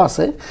আৰু ল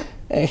আছে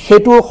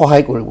হেতু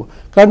সহায় কৰিব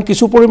কাৰণ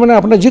কিছু পৰিমাণে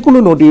আপোনাৰ যিকোনো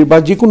নদীৰ বা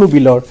যিকোনো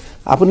বিলৰ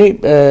আপুনি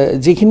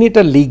যিখিনি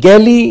এটা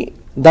legally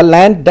the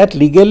land that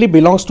legally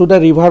belongs to the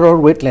river or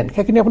wetland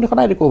হেখিনি আপুনি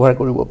সদায় ৰিকভাৰ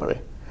কৰিব পাৰে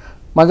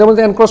মাজে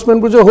মাজে এনক্ৰচমেন্ট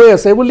বুজে হৈ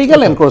আছে এইবোৰ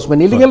লিগ্যাল এনক্ৰচমেন্ট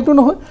ইলিগ্যাল তো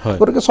নহয়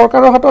গতিকে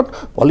চৰকাৰৰ হাতত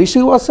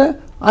পলিচিও আছে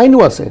আইনো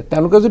আছে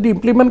তেওঁলোকে যদি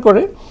ইমপ্লিমেন্ট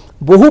কৰে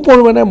বহু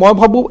পৰিমাণে মই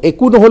ভাবো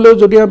একু নহলেও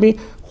যদি আমি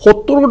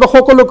 70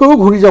 দশকলৈকেও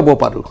ঘূৰি যাব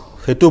পাৰো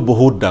হেতু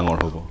বহুত ডাঙৰ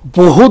হ'ব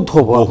বহুত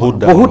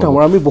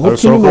ডাঙৰ আমি বহুত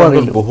চিনি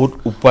নোৱাৰিলো বহুত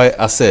উপায়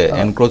আছে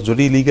এনক্ৰচ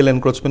যদি ইলিগ্যাল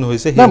এনক্ৰচমেন্ট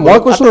হৈছে না মই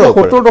কৈছো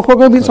 70 দশকৰ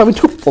বিন আমি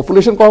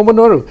পপুলেশন কমাব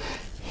নোৱাৰো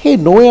সেই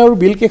নৈ আৰু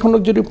বিল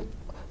কেখনক যদি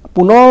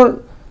পুনৰ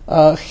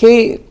সেই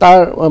তাৰ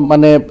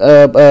মানে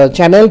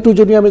চ্যানেলটো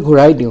যদি আমি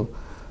ঘূৰাই দিও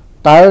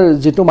তাৰ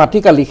যেটো মাটি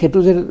কালি হেতু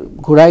যে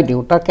ঘূৰাই দিও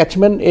তাৰ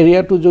ক্যাচমেন্ট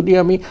এৰিয়াটো যদি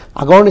আমি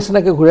আগৰ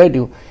নিচিনাকৈ ঘূৰাই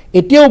দিও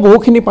এতিয়াও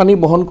বহুখিনি পানী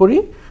বহন কৰি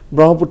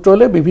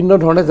ব্ৰহ্মপুত্ৰলৈ বিভিন্ন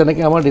ধৰণে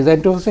যেনেকৈ আমাৰ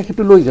ডিজাইনটো আছে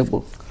হেতু লৈ যাব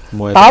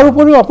তাৰ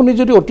উপৰিও আপুনি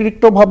যদি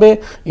অতিৰিক্তভাৱে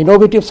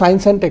ইনোভেটিভ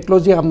সায়েন্স এণ্ড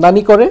টেকনলজি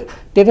আমদানি কৰে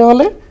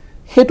তেতিয়াহলে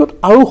হেতুত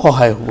আৰু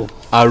সহায় হ'ব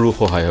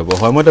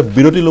হয় মই এটা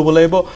বিৰতি ল'ব লাগিব